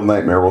the real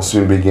nightmare will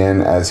soon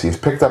begin as he's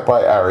picked up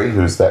by Ari,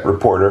 who's that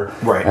reporter.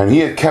 Right. And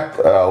he had kept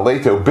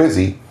Leto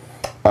busy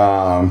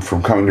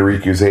from coming to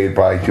Riku's aid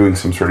by doing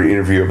some sort of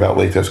interview about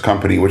Leto's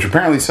company, which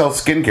apparently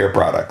sells skincare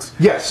products.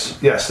 Yes.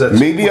 That's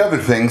maybe other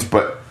things,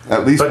 but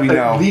at least we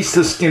know. At least the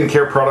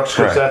skincare products,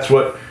 because that's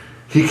what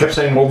he kept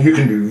saying. Well, you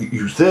can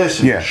use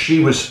this. And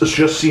she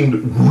just seemed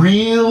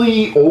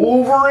really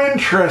over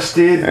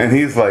interested. And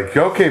he's like,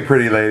 "Okay,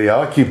 pretty lady,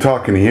 I'll keep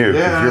talking to you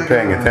because you're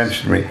paying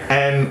attention to me."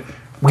 And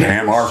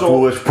damn our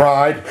foolish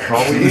pride.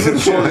 Well, we even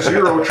saw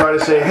Zero try to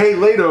say, "Hey,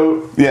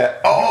 Leto." Yeah.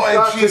 Oh,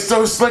 and she's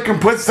so slick and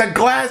puts the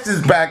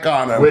glasses back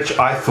on him, which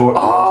I thought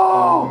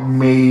was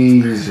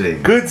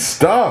amazing. Good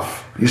stuff.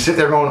 You sit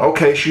there going,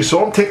 okay, she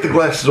saw him take the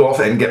glasses off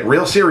and get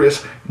real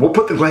serious. We'll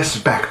put the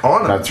glasses back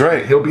on him. That's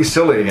right. He'll be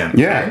silly again.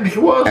 Yeah. And he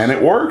was. And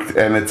it worked.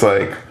 And it's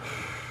like,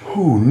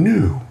 who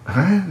knew?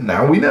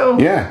 Now we know.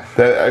 Yeah.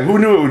 Who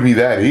knew it would be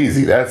that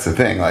easy? That's the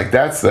thing. Like,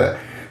 that's the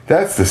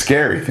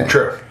scary thing.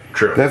 True.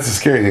 That's the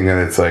scary thing. And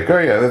it's like, oh,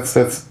 yeah,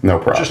 that's no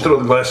problem. Just throw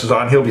the glasses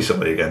on. He'll be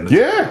silly again.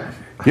 Yeah,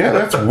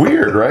 that's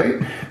weird, right?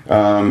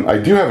 I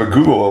do have a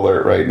Google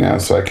alert right now,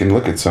 so I can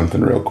look at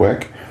something real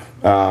quick.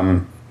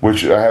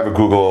 Which I have a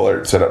Google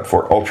alert set up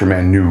for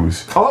Ultraman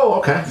News. Oh,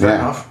 okay. Fair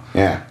enough.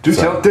 Yeah. Do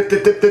tell.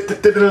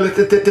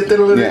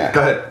 Yeah.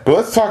 Go ahead. But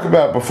let's talk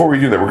about, before we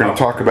do that, we're going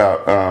to talk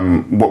about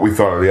what we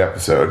thought of the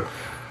episode.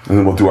 And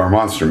then we'll do our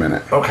Monster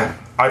Minute. Okay.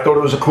 I thought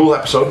it was a cool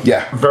episode.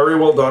 Yeah. Very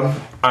well done.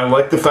 I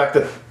like the fact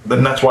that,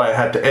 and that's why I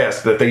had to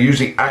ask, that they use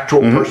the actual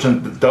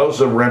person that does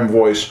the Rem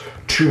voice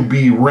to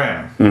be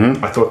Rem.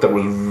 I thought that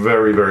was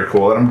very, very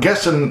cool. And I'm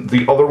guessing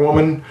the other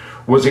woman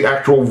was the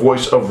actual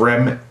voice of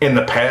Rem in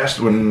the past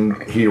when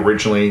he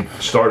originally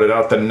started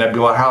out the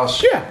Nebula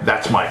house. Yeah.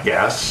 That's my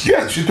guess.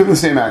 Yeah, she's been the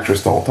same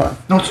actress the whole time.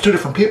 No, it's two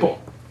different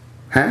people.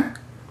 Huh?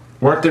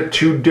 Weren't there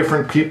two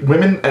different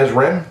women as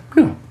Rem?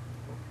 No.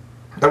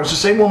 That was the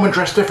same woman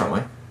dressed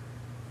differently.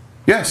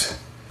 Yes.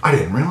 I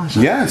didn't realize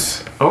that.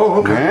 Yes.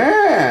 Oh, okay.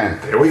 Yeah.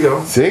 There we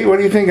go. See, what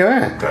do you think of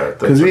that?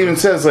 Because it even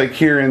says, like,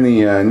 here in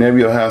the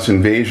Nebula House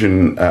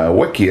Invasion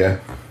Wikia,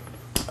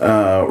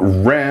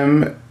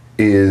 Rem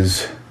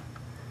is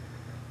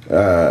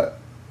Mimori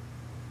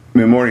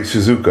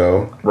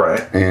Suzuko.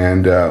 Right.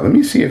 And let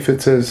me see if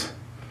it says...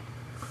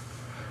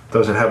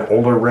 Does it have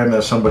older Rem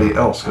as somebody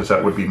else? Because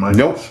that would be my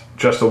Nope. guess.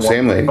 Just the one.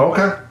 Same lady.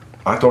 Okay.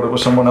 I thought it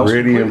was someone else.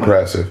 Pretty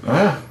impressive.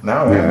 Yeah,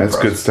 now yeah, that's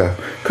good stuff.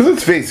 Because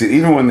let's face it,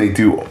 even when they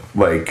do,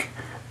 like,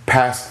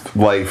 past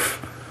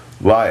life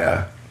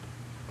Laya...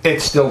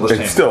 It's still the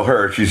same. It's still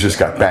her. She's just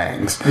got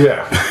bangs.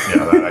 Yeah.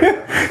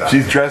 That.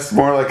 She's dressed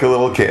more like a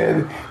little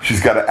kid.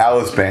 She's got an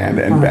Alice band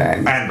and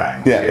bangs. And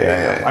bangs.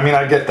 Yeah. I mean,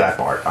 I get that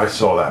part. I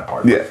saw that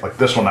part. Yeah. Like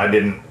this one, I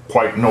didn't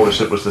quite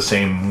notice it was the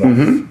same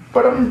one.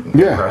 But I'm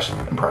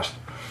impressed.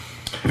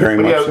 Very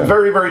much so.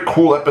 Very, very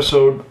cool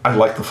episode. I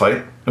liked the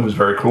fight. It was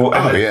very cool.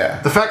 And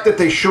the fact that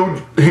they showed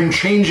him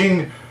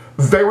changing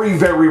very,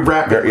 very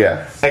rapidly.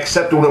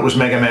 Except when it was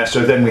Mega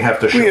Master, then we have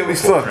to show. Yeah, we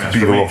still have to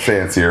be a little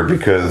fancier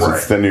because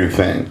it's the new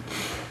thing.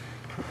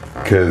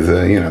 Because,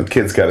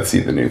 kids got to see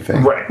the new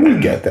thing. Right. We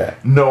get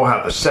that. Know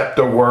how the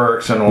scepter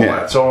works and all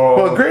that. So,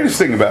 well, the greatest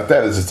thing about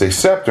that is it's a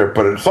scepter,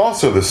 but it's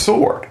also the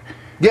sword.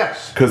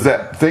 Yes. Because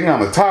that thing on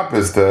the top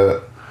is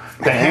the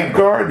hand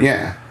guard.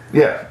 Yeah.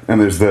 Yeah. And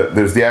there's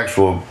the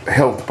actual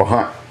hilt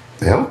behind.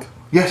 The hilt?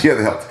 Yes. Yeah,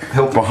 the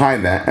hilt.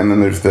 Behind that, and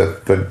then there's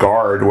the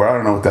guard, where I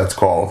don't know what that's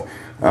called.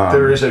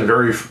 There is a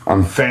very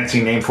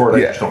fancy name for it.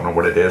 I just don't know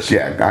what it is.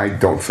 Yeah, I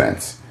don't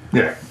fence.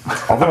 Yeah.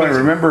 Although I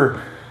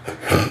remember,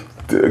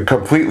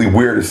 completely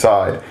weird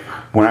aside,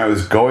 when I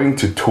was going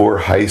to tour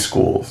high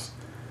schools,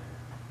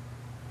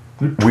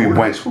 we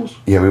went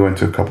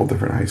to a couple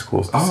different high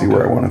schools to see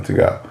where I wanted to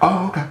go.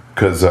 Oh, okay.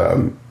 Because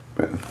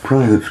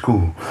private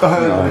school.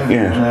 Okay.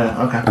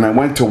 And I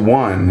went to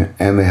one,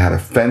 and they had a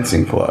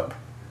fencing club.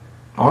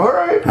 All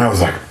right. And I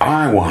was like,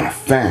 I want to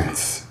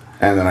fence.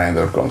 And then I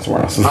ended up going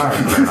somewhere else. So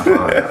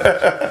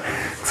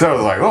I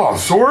was like, oh,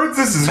 swords?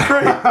 This is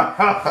great.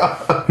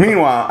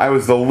 Meanwhile, I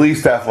was the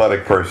least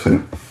athletic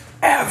person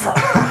ever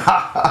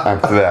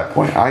up to that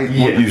point. I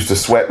used to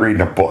sweat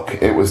reading a book.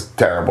 It was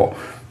terrible.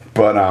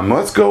 But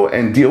let's go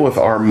and deal with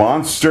our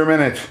Monster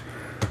Minute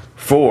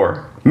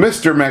for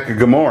Mr. Mecha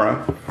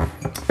Gamora.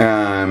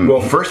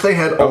 Well, first they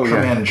had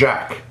Ultraman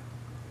Jack.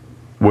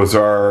 He was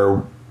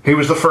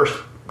the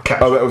first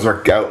capsule. Oh, that was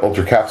our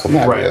Ultra Capsule.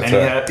 Right,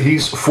 and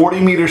he's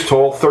 40 meters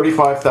tall,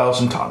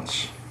 35,000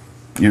 tons.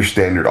 Your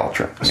standard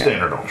Ultra.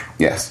 Standard Ultra.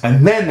 Yes.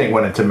 And then they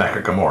went into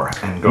Mecha Gamora.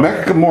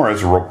 Mecha Gamora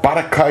is a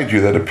robotic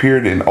kaiju that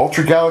appeared in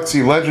Ultra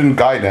Galaxy Legend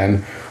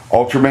Gaiden,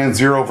 Ultraman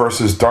Zero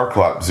vs.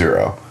 Darklop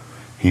Zero.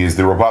 He is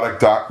the robotic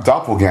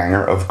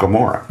doppelganger of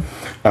Gamora.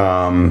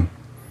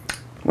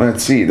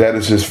 Let's see, that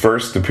is his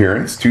first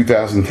appearance,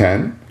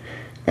 2010.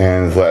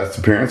 And his last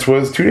appearance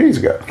was 2 days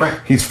ago. Right.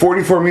 He's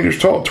 44 meters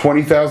tall,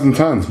 20,000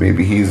 tons.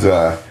 Maybe he's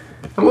a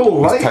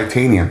little light. He's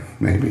titanium,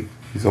 maybe.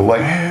 He's a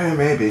light.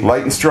 Maybe.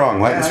 Light and strong,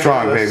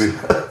 baby.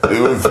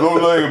 It would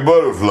float like a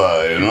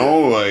butterfly, you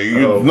know? Like,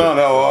 it's not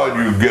how hard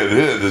you get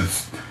hit,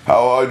 it's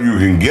how hard you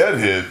can get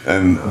hit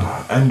and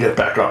get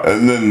back up.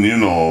 And then,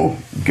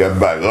 get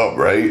back up,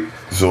 right?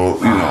 So,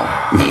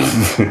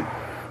 I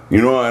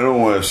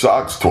don't wear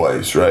socks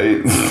twice,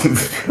 right?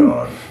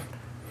 God.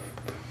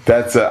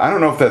 That's I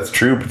don't know if that's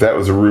true, but that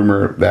was a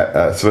rumor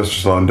that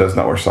Sylvester Stallone does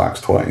not wear socks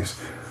twice.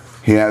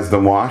 He has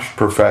them washed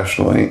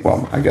professionally.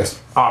 Well, I guess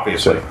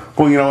obviously.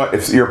 Well, you know what?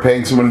 If you're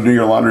paying someone to do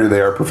your laundry,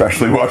 they are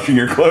professionally washing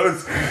your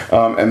clothes,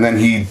 and then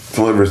he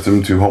delivers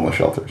them to homeless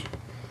shelters.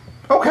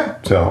 Okay.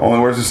 So only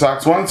wears his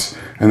socks once,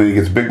 and then he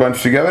gets a big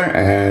bunch together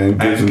and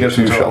gives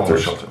them to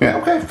shelters. Yeah.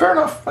 Okay, fair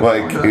enough.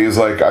 He's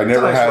like, I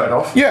never had.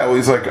 Yeah, well,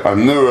 he's like, I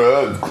never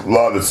had a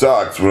lot of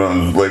socks when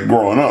I was like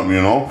growing up,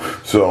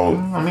 So.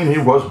 I mean, he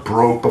was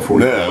broke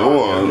before.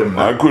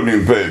 I couldn't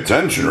even pay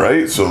attention,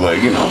 right? So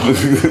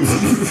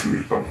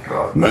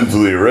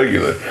mentally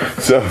irregular.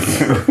 So.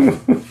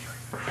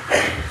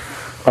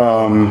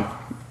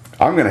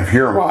 I'm going to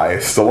hear my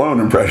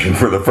Stallone impression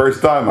for the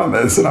first time on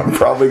this, and I'm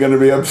probably going to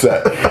be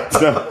upset.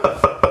 So.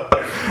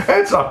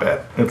 It's not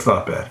bad.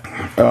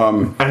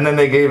 And then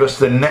they gave us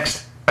the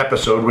next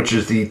episode, which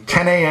is the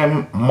 10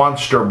 a.m.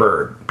 Monster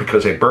Bird,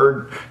 because a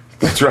bird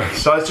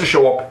decides to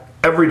show up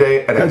every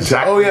day at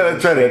exactly. Oh yeah,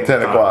 that's right, at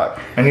 10 o'clock.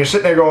 And you're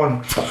sitting there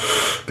going,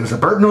 does the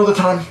bird know the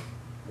time?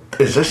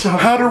 Is this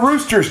how do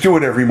roosters do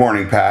it every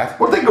morning, Pat?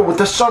 Well, they go with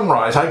the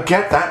sunrise. I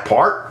get that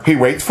part. He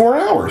waits 4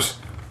 hours.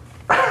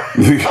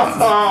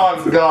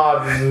 Oh,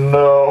 God,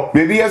 no.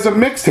 Maybe he has a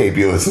mixtape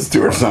he listens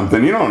to or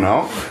something. You don't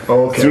know.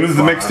 Okay. As soon as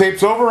the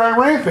mixtape's over, I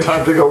ramp it.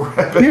 Time to go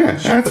ramp it. Yeah,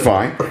 that's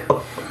fine.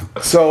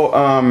 So,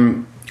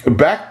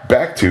 back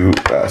to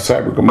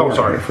Cyber Gamora. Oh,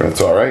 sorry. If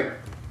that's all right.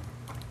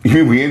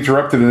 We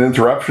interrupted an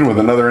interruption with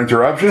another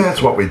interruption?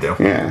 That's what we do.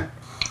 Yeah.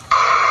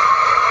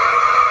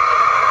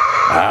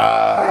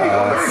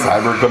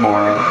 Cyber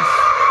Gamora.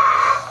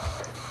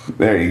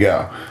 There you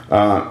go.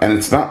 And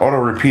it's not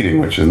auto-repeating,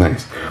 which is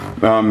nice.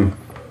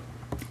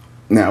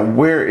 Now,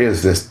 where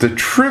is this? The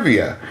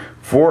trivia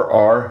for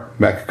our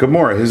Mecha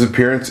Gamora. His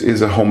appearance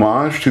is a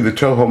homage to the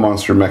Toho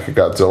monster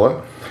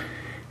Mechagodzilla.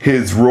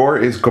 His roar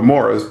is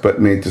Gamora's,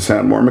 but made to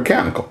sound more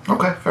mechanical.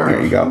 Okay, fair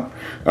enough. There you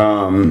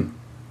go.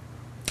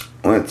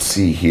 Let's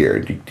see here.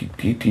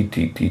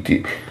 Mecha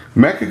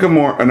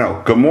Gamora.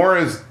 No,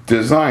 Gamora's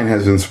design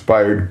has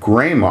inspired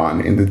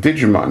Greymon in the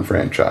Digimon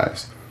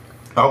franchise.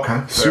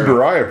 Okay.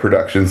 Subaraya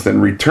Productions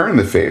then returned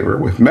the favor,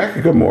 with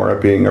Mecha Gamora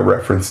being a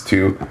reference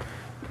to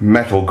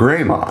Metal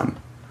Greymon.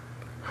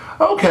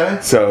 Okay.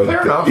 So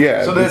fair enough.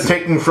 Yeah. So they're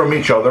taking from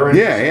each other. And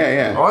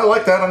yeah. Oh, I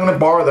like that. I'm going to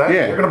borrow that.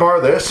 Yeah. You're going to borrow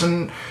this,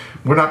 and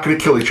we're not going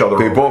to kill each other.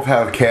 They both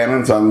have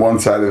cannons on one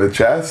side of the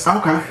chest.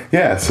 Okay.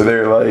 Yeah. So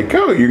they're like,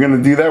 oh, you're going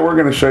to do that? We're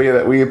going to show you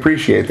that we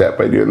appreciate that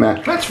by doing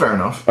that. That's fair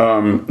enough.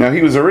 Now,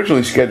 he was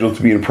originally scheduled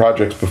to be in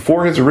projects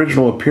before his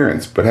original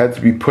appearance, but had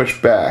to be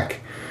pushed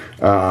back.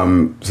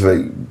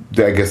 So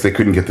I guess they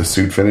couldn't get the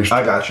suit finished.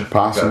 I got you.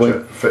 Possibly.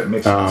 Gotcha.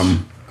 Makes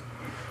sense.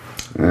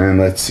 And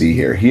let's see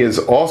here. He has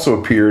also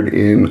appeared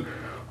in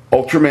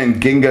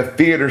Ultraman Ginga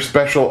Theater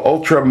Special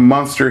Ultra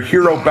Monster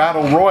Hero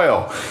Battle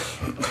Royal.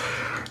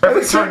 At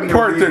a certain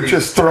part, they're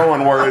just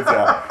throwing words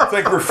out. It's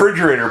like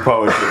refrigerator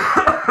poetry.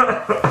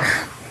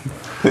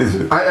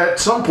 At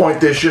some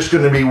point, there's just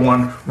going to be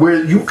one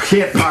where you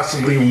can't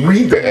possibly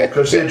read them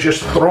because they're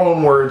just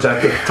throwing words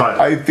at the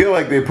title. I feel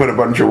like they put a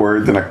bunch of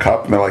words in a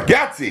cup and they're like,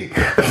 Yahtzee!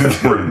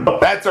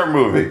 That's our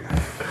movie.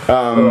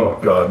 Oh,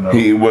 God, no.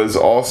 He was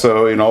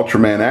also in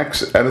Ultraman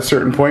X at a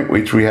certain point,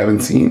 which we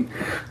haven't seen.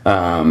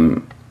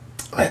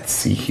 Let's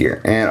see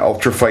here. And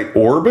Ultra Fight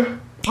Orb.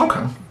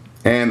 Okay.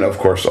 And, of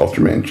course,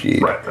 Ultraman G.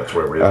 Right, that's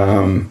where we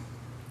are.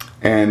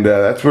 And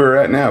that's where we're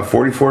at now.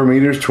 44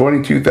 meters,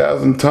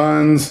 22,000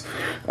 tons.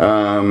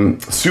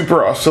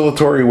 Super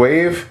Oscillatory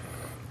Wave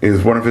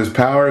is one of his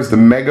powers. The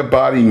Mega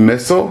Body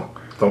Missile.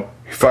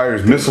 He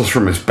fires missiles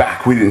from his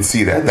back. We didn't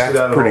see that.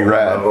 That's pretty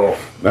rad.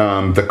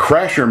 The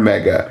Crasher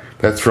Mega.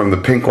 That's from the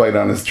pink light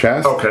on his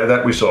chest. Okay,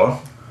 that we saw.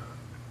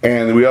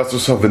 And we also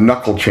saw the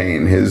Knuckle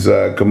Chain. His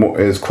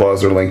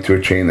claws are linked to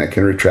a chain that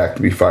can retract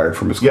and be fired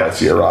from his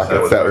Glacier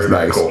rockets. That was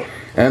nice. Cool.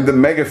 And the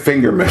Mega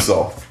Finger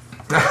Missile.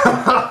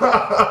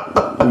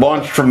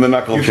 Launched from the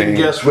Knuckle Chain. You can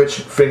guess which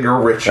finger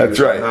Rich That's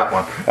right. That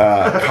one.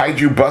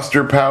 Kaiju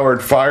Buster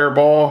powered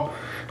Fireball.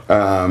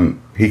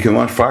 He can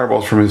launch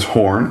fireballs from his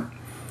horn.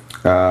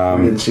 We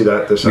didn't see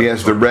that this He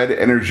has the red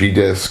energy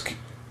disc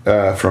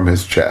from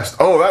his chest.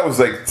 Oh, that was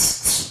like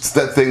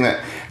that thing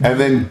that... And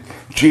then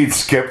Gene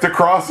skipped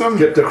across him?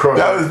 That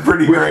was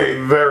pretty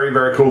great. Very,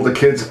 very cool. The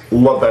kids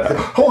love that.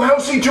 Oh,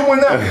 how's he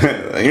doing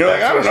that? You're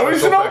like, I don't know.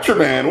 He's an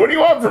Ultraman. What do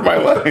you want from my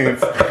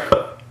life?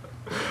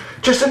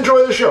 Just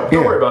enjoy the show.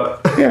 Don't worry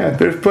about it. Yeah,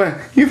 there's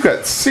plenty. You've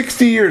got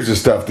 60 years of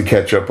stuff to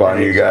catch up on,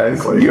 you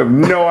guys. You have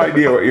no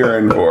idea what you're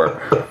in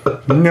for.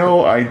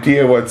 No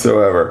idea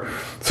whatsoever.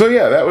 So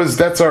yeah,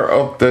 that's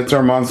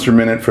our Monster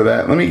Minute for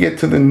that. Let me get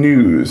to the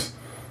news.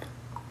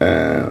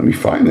 Let me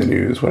find the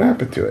news. What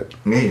happened to it?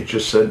 Yeah, you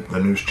just said the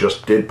news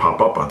just did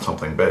pop up on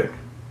something big.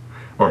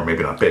 Or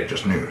maybe not big,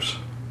 just news.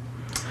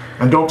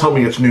 And don't tell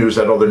me it's news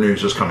that other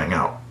news is coming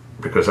out.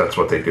 Because that's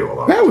what they do a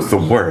lot. That was the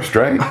worst,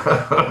 right?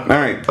 All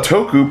right,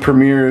 Toku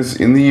premieres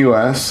in the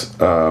U.S.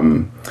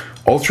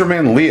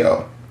 Ultraman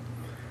Leo.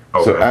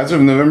 Okay. So as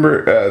of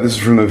November, this is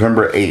from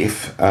November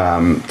 8th.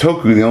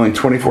 Toku, the only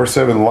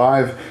 24/7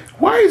 live.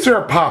 Why is there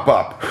a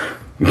pop-up?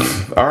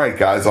 All right,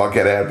 guys, I'll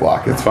get ad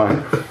block. It's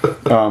fine.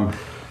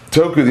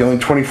 Toku, the only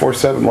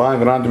 24/7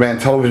 live and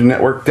on-demand television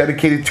network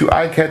dedicated to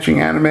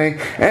eye-catching anime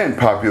and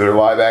popular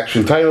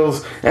live-action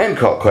titles and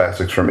cult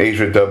classics from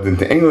Asia dubbed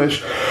into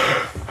English,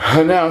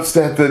 announced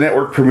that the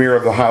network premiere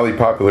of the highly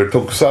popular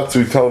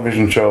tokusatsu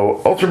television show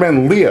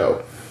Ultraman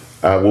Leo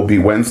will be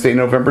Wednesday,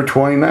 November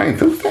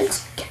 29th. Oh,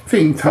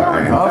 Thanksgiving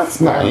time.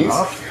 That's nice.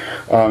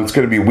 It's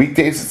going to be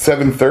weekdays at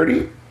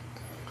 7:30.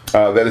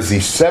 That is the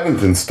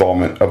 7th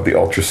installment of the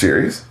Ultra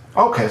series.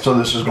 Okay, so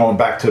this is going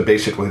back to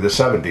basically the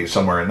 70s,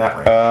 somewhere in that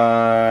range.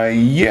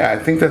 Yeah, I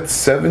think that's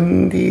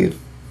 73,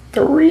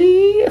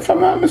 if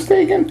I'm not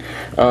mistaken.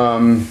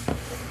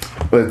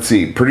 Let's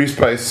see. Produced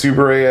by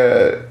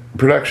Subaraya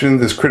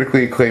Productions, this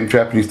critically acclaimed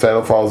Japanese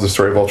title follows the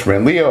story of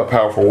Ultraman Leo, a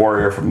powerful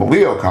warrior from the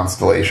Leo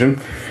constellation.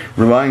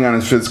 Relying on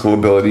his physical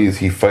abilities,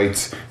 he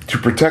fights to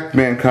protect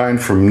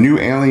mankind from new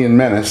alien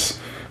menace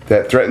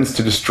that threatens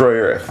to destroy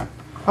Earth.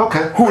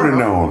 Okay. Who would have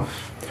known?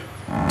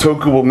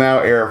 Toku will now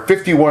air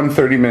 51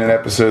 30-minute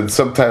episodes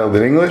subtitled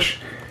in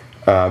English.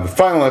 The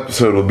final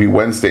episode will be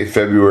Wednesday,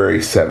 February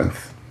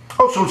 7th.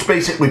 Oh, so it's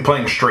basically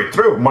playing straight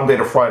through, Monday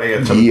to Friday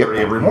at 7:30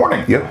 every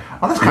morning. Yep.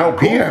 Oh, that's kind of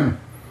cool. PM.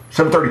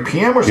 7:30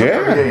 p.m. or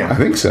 7:30 a.m.? I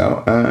think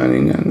so.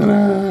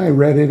 I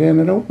read it and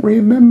I don't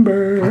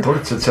remember. I thought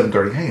it said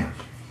 7:30 a.m.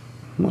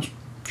 Well,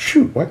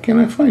 shoot, why can't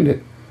I find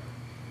it?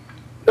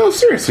 No,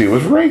 seriously, it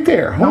was right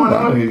there. Hold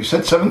on. You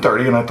said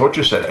 7:30 and I thought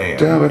you said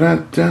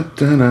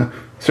a.m.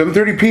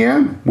 7:30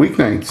 p.m.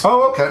 weeknights.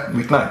 Oh, okay.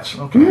 Weeknights.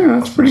 Okay. Yeah,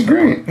 that's pretty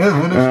great.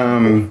 Yeah, it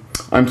is.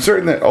 I'm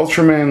certain that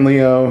Ultraman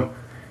Leo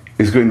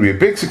is going to be a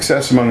big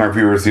success among our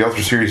viewers. The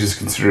Ultra series is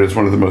considered as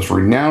one of the most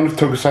renowned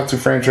tokusatsu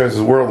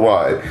franchises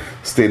worldwide,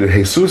 stated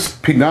Jesus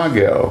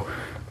Pignago,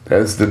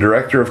 as the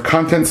director of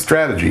content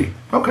strategy.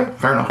 Okay,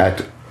 fair enough.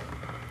 At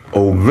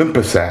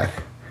Olympusat,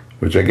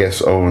 which I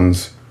guess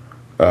owns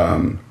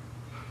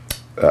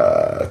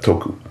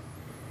Toku.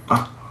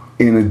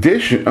 In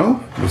addition,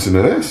 listen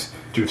to this.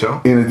 Do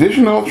tell. In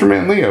addition to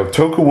Ultraman Leo,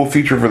 Toku will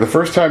feature for the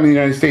first time in the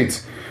United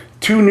States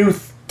 2 new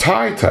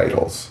Thai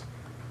titles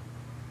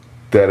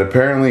that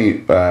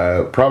apparently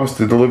promise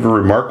to deliver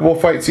remarkable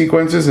fight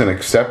sequences and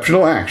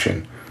exceptional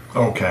action.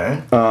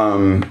 Okay.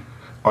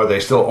 Are they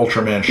still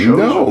Ultraman shows?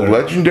 No,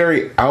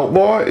 Legendary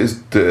Outlaw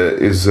is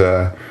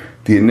the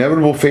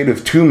inevitable fate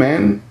of 2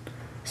 men.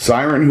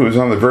 Siren, who is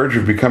on the verge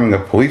of becoming a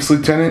police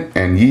lieutenant,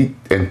 and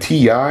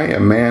T.I.,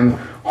 a man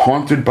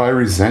haunted by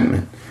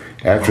resentment.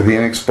 After the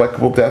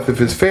inexplicable death of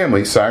his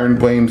family, Siren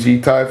blames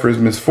Yitai for his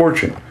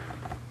misfortune.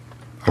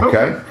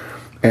 Okay?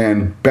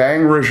 And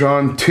Bang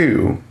Rajan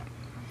 2,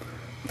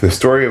 the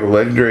story of a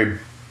legendary...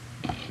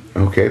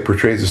 Okay,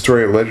 portrays the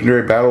story of a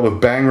legendary battle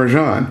of Bang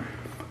Rajan.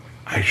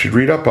 I should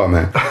read up on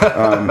that.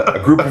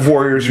 A group of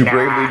warriors who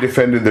bravely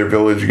defended their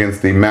village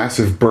against the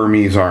massive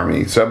Burmese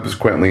army,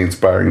 subsequently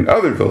inspiring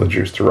other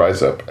villagers to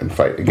rise up and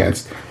fight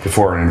against the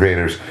foreign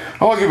invaders.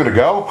 I'll give it a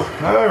go.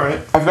 All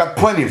right. I've got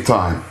plenty of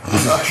time.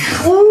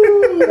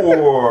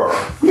 Sure.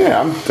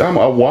 Yeah, I'm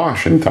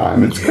awash in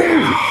time. It's crazy.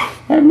 I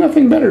have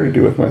nothing better to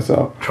do with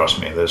myself. Trust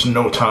me, there's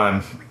no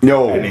time.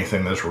 No.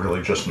 Anything. There's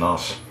really just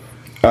us.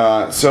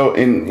 So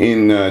in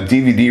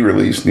DVD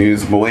release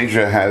news,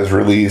 Malaysia has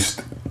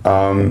released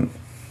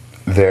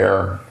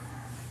their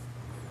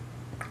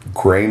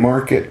gray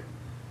market.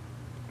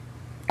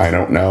 I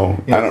don't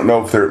know. Yeah. I don't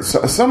know if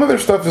some of their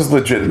stuff is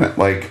legitimate.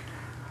 Like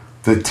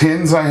the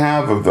tins I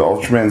have of the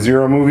Ultraman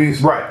Zero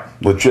movies, right?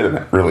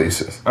 Legitimate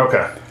releases.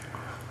 Okay.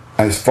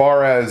 As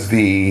far as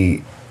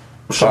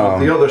some of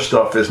the other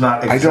stuff is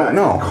not exactly I don't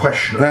know.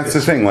 Questionable. That's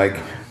the thing. Like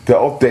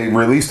they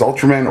released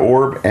Ultraman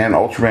Orb and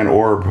Ultraman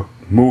Orb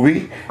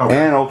movie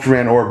and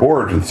Ultraman Orb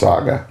Origin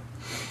Saga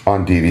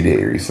on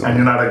DVD recently. And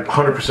you're not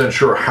 100%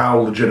 sure how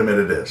legitimate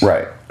it is.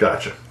 Right.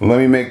 Gotcha. Let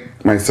me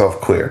make myself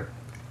clear.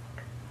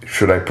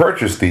 Should I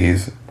purchase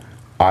these,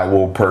 I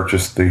will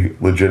purchase the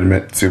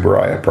legitimate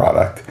Tsuburaya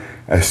product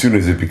as soon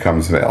as it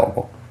becomes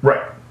available.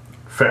 Right.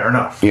 Fair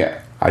enough.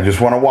 Yeah. I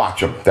just want to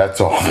watch them. That's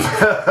all.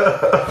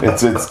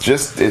 It's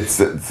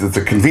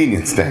a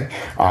convenience thing.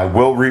 I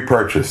will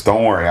repurchase.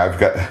 Don't worry. I've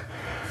got.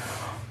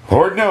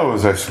 Lord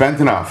knows I've spent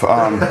enough.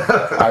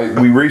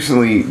 We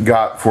recently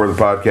got for the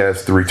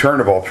podcast The Return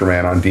of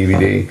Ultraman on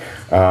DVD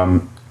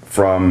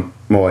from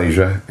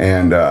Malaysia,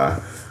 and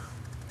I'm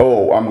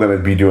going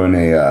to be doing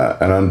an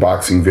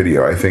unboxing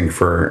video. I think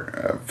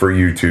for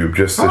YouTube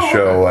just to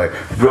show like.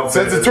 But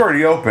since it's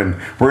already open,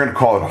 we're going to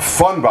call it a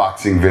fun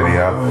boxing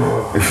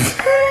video.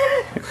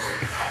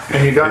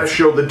 And you got to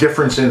show the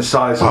difference in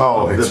size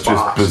of the box. It's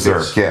just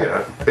berserk.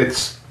 Yeah.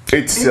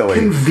 It's silly.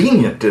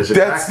 Inconvenient is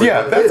exactly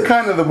that's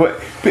kind of the way.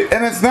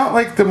 And it's not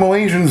like the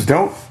Malaysians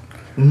don't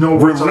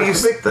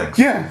release big things.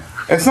 Yeah.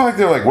 It's not like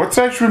they're like, what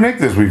size should we make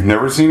this? We've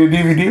never seen a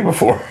DVD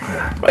before.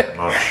 Yeah, not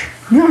much.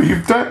 No,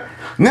 you've done.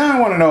 Now I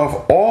want to know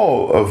if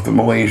all of the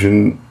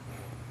Malaysian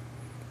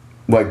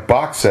like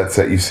box sets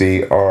that you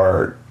see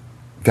are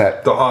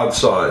the odd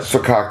size.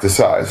 Fakakta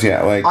size.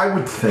 Yeah, like I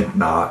would think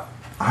not.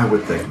 I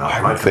would think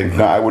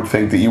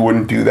that you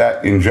wouldn't do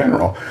that in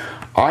general.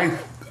 I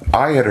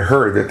had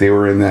heard that they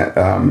were in that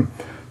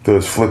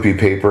those flippy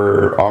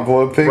paper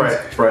envelope things.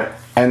 Right.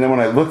 And then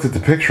when I looked at the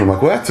picture, I'm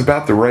like, well, that's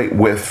about the right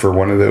width for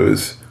one of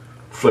those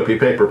flippy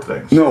paper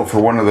things. No, for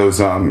one of those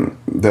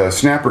the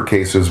snapper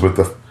cases with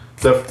the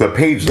plastic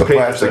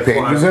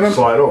pages in them.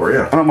 Slide over,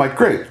 yeah. And I'm like,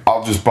 great,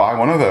 I'll just buy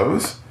one of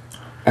those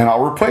and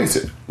I'll replace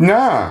it.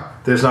 Nah.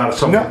 There's not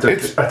something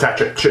to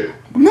attach it to.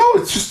 No,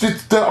 it's just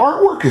the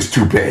artwork is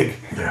too big.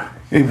 Yeah.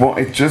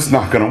 It's just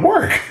not going to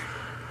work.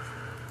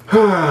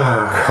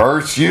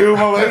 Curse you,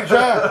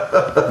 Malaysia!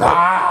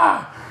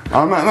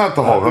 I'm not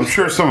the whole. I'm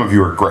sure some of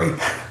you are great,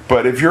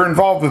 but if you're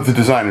involved with the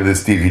design of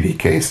this DVD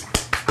case,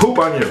 poop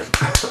on you.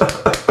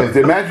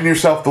 Imagine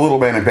yourself the little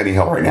man in Benny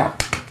Hill right now.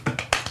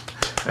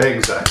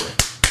 Exactly.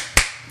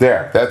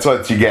 There, that's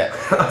what you get.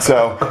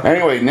 So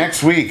anyway,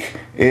 next week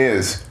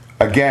is.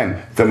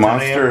 Again, the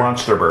Monster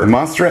Bird. The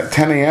Monster at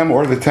 10 a.m.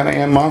 or the 10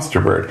 a.m. Monster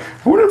Bird.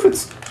 I wonder if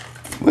it's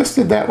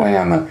listed that way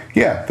on the...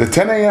 Yeah, the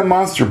 10 a.m.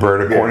 Monster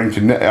Bird, according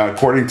to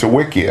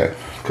Wikia.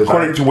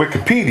 According to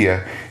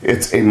Wikipedia,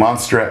 it's a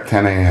monster at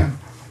 10 a.m.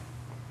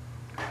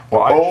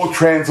 Well,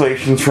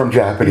 translations from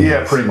Japanese.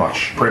 Yeah, pretty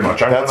much.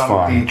 That's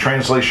fine. The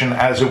translation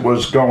as it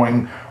was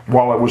going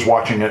while I was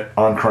watching it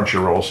on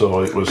Crunchyroll.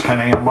 So it was 10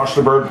 a.m.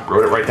 Monster Bird,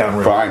 wrote it right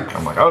down. Fine.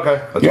 I'm like,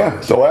 okay.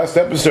 It's the last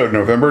episode,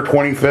 November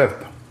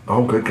 25th.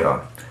 Oh, good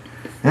God.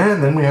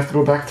 And then we have to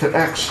go back to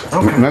X.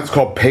 Okay. And that's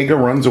called Pega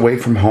Runs Away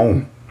from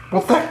Home.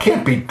 Well, that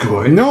can't be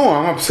good. No,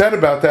 I'm upset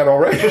about that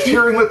already. Just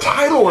hearing the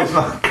title is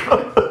not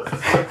good.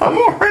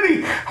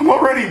 I'm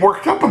already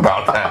worked up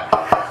about that.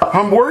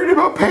 I'm worried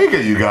about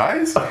Pega, you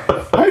guys.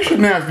 I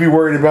shouldn't have to be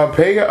worried about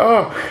Pega.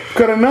 Oh, I've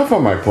got enough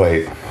on my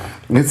plate.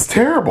 It's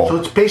terrible. So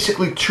it's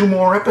basically 2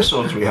 more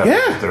episodes we have to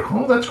get through.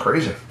 Oh, that's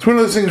crazy. It's one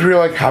of those things where you're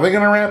like, how are they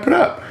going to wrap it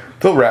up?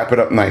 They'll wrap it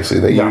up nicely.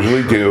 They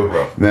usually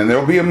do. Then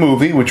there'll be a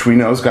movie, which we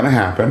know is going to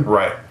happen.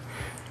 Right.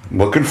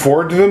 Looking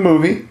forward to the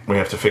movie. We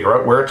have to figure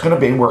out where it's going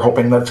to be. We're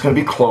hoping that it's going to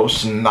be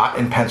close and not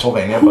in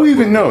Pennsylvania. Who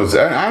even knows?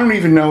 I don't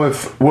even know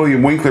if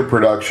William Winkler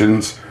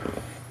Productions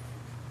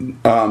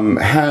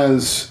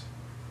has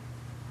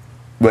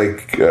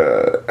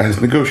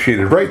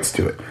negotiated rights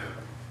to it.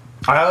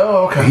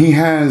 Oh, okay. He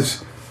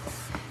has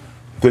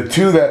the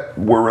 2 that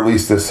were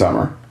released this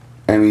summer.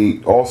 And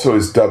he also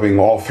is dubbing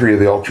all 3 of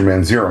the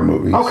Ultraman Zero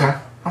movies. Okay.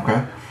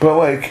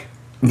 But,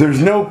 there's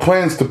no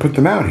plans to put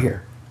them out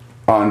here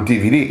on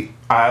DVD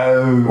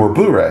or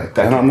Blu-ray.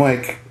 And I'm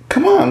like,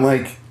 come on,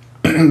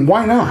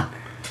 why not?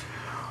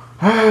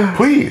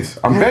 Please,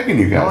 I'm begging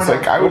you guys.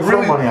 I would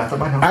really, money at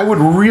them, I would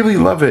really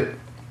love it.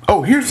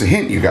 Oh, here's a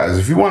hint, you guys.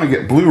 If you want to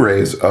get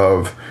Blu-rays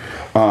of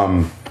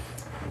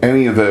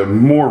any of the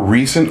more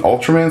recent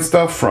Ultraman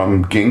stuff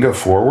from Ginga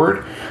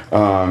forward,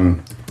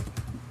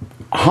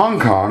 Hong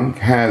Kong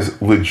has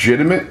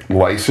legitimate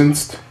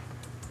licensed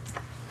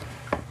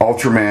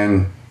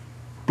Ultraman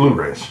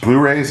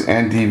Blu-rays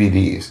and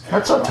DVDs.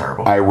 That's not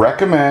terrible. I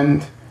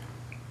recommend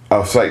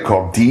a site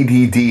called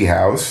DDD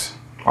House.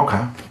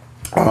 Okay.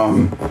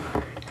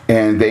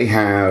 And they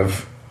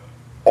have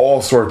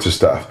all sorts of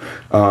stuff.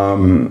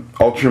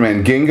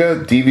 Ultraman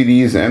Ginga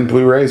DVDs and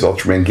Blu-rays.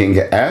 Ultraman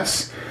Ginga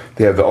S.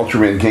 They have the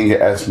Ultraman Ginga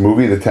S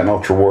movie, the 10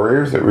 Ultra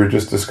Warriors that we were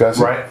just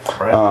discussing. Right.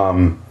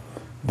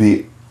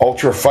 The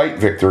Ultra Fight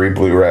Victory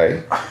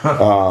Blu-ray.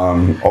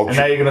 And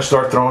now you're going to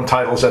start throwing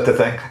titles at the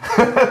thing.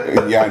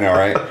 Yeah, I know,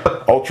 right?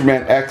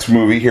 Ultraman X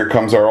movie, Here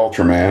Comes Our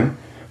Ultraman.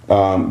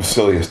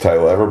 Silliest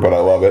title ever, but I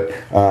love it.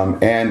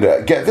 And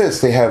get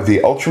this, they have the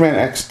Ultraman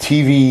X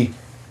TV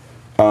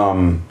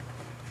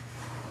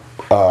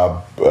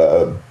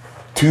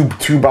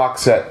two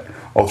box set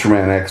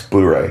Ultraman X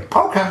Blu-ray.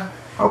 Okay.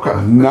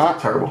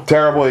 Not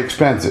terribly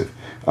expensive.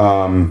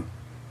 Of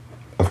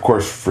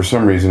course, for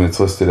some reason, it's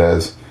listed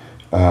as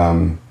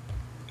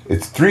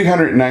it's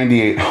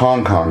 398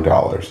 Hong Kong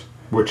dollars,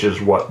 which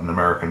is what in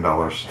American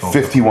dollars?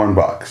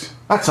 $51.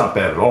 That's not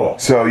bad at all.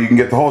 So you can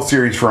get the whole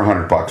series for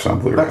 $100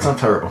 on Blu-ray. That's not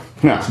terrible.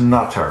 No, it's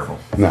not terrible.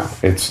 No,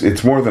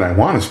 it's more than I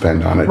want to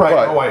spend on it. Right?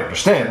 But, I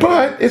understand.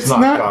 But it's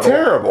not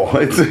terrible.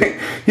 It's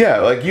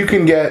like you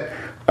can get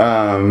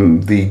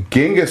the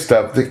Ginga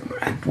stuff.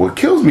 What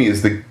kills me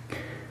is like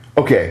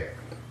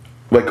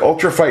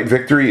Ultra Fight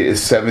Victory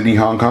is 70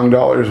 Hong Kong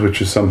dollars,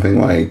 which is something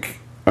like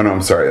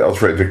Ultra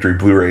Fight Victory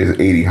Blu-ray is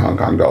 80 Hong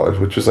Kong dollars,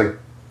 which is like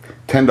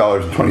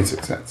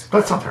 $10.26.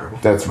 That's not terrible.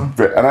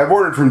 And I've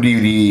ordered from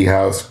DVD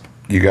House.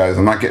 You guys,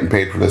 I'm not getting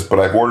paid for this, but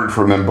I've ordered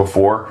from them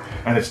before.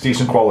 And it's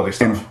decent quality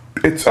stuff.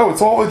 It's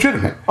all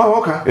legitimate.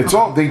 Oh, okay.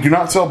 They do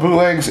not sell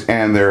bootlegs,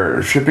 and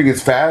their shipping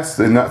is fast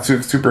and not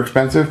super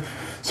expensive.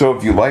 So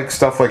if you like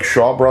stuff like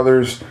Shaw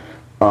Brothers,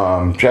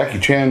 Jackie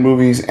Chan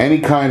movies, any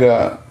kind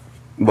of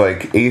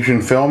like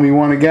Asian film you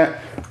want to get,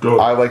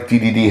 I like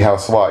DDD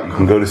House a lot. You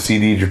can go to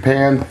CD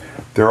Japan.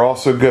 They're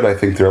also good. I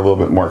think they're a little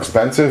bit more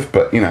expensive,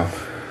 but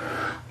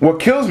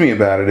what kills me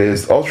about it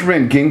is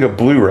Ultraman Ginga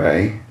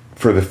Blu-ray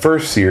for the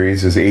first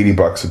series is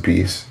 $80 a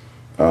piece,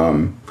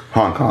 Hong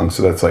Kong.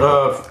 So that's like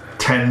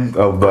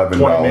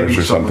 $11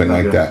 or something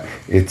like that.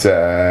 It's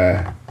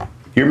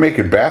you're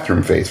making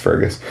bathroom face,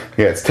 Fergus.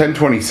 Yeah, it's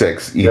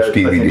 $10.26 each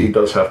DVD. I think he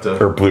does have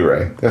to. Or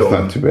Blu-ray. That's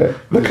not too bad.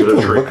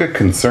 Look at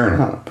concern,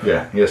 huh?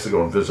 Yeah, he has to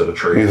go and visit a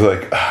tree. He's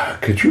like,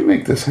 could you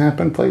make this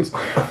happen, please?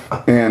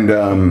 And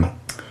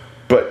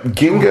but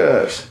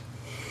Ginga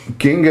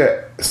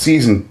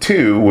Season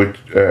 2, which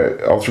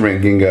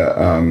Ultraman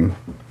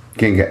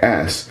Ginga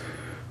S,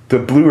 the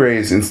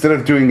Blu-rays, instead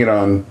of doing it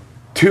on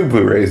 2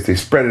 Blu-rays, they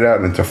spread it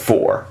out into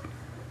 4.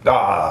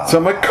 So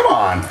I'm like, come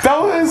on,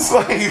 fellas!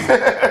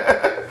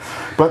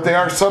 But they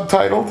are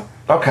subtitled.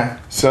 Okay.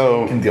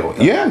 So you can deal with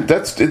that. Yeah,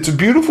 it's a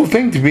beautiful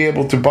thing to be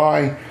able to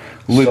buy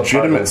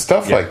legitimate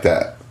stuff like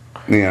that.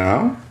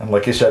 And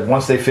like you said,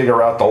 once they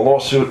figure out the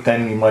lawsuit,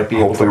 then you might be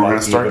able to. Hopefully, we're going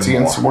to start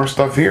seeing some more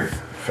stuff here.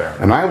 Fair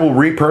enough. And I will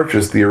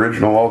repurchase the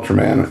original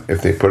Ultraman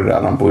if they put it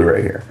out on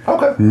Blu-ray here.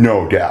 Okay.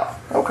 No doubt.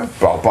 Okay.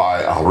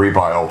 I'll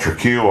rebuy Ultra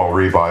Q. I'll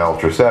rebuy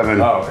Ultra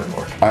 7. Oh, good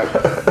lord.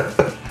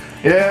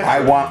 Yeah. I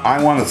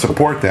want to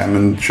support them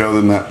and show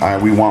them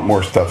that we want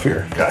more stuff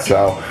here.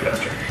 Gotcha.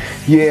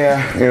 Yeah,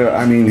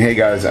 hey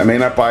guys, I may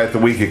not buy it the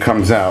week it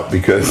comes out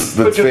because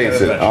let's face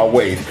it, I'll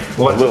wait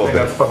a little bit.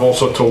 I've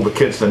also told the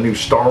kids the new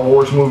Star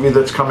Wars movie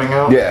that's coming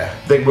out. Yeah.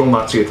 They will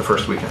not see it the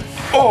first weekend.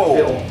 Oh.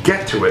 They'll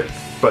get to it,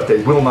 but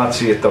they will not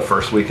see it the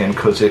first weekend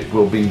because it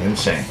will be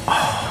insane.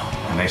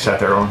 And they sat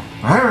there going,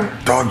 all right.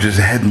 Dog just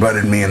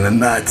headbutted me in the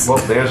nuts. Well,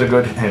 there's a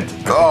good hint.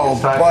 Oh,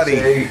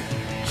 buddy.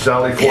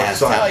 Sally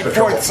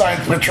Forth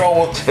Science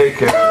Patrol. Take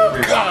care.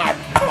 Oh, God.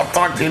 I'll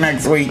talk to you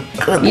next week.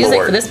 Good Music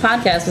Lord. for this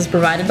podcast was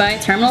provided by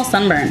Terminal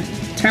Sunburn.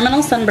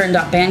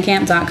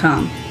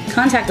 TerminalSunburn.bandcamp.com.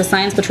 Contact the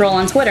Science Patrol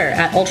on Twitter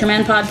at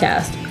Ultraman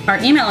Podcast. Our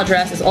email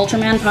address is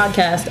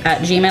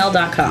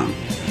ultramanpodcast@gmail.com.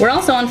 We're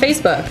also on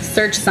Facebook.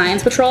 Search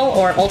Science Patrol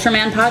or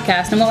Ultraman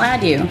Podcast and we'll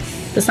add you.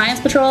 The Science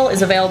Patrol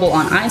is available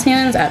on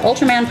iTunes at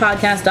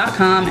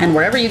ultramanpodcast.com and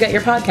wherever you get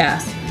your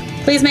podcasts.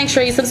 Please make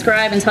sure you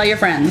subscribe and tell your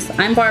friends.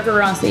 I'm Barbara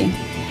Rossi.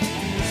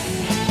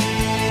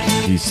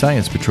 The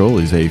Science Patrol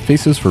is a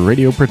Faces for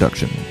Radio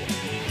production.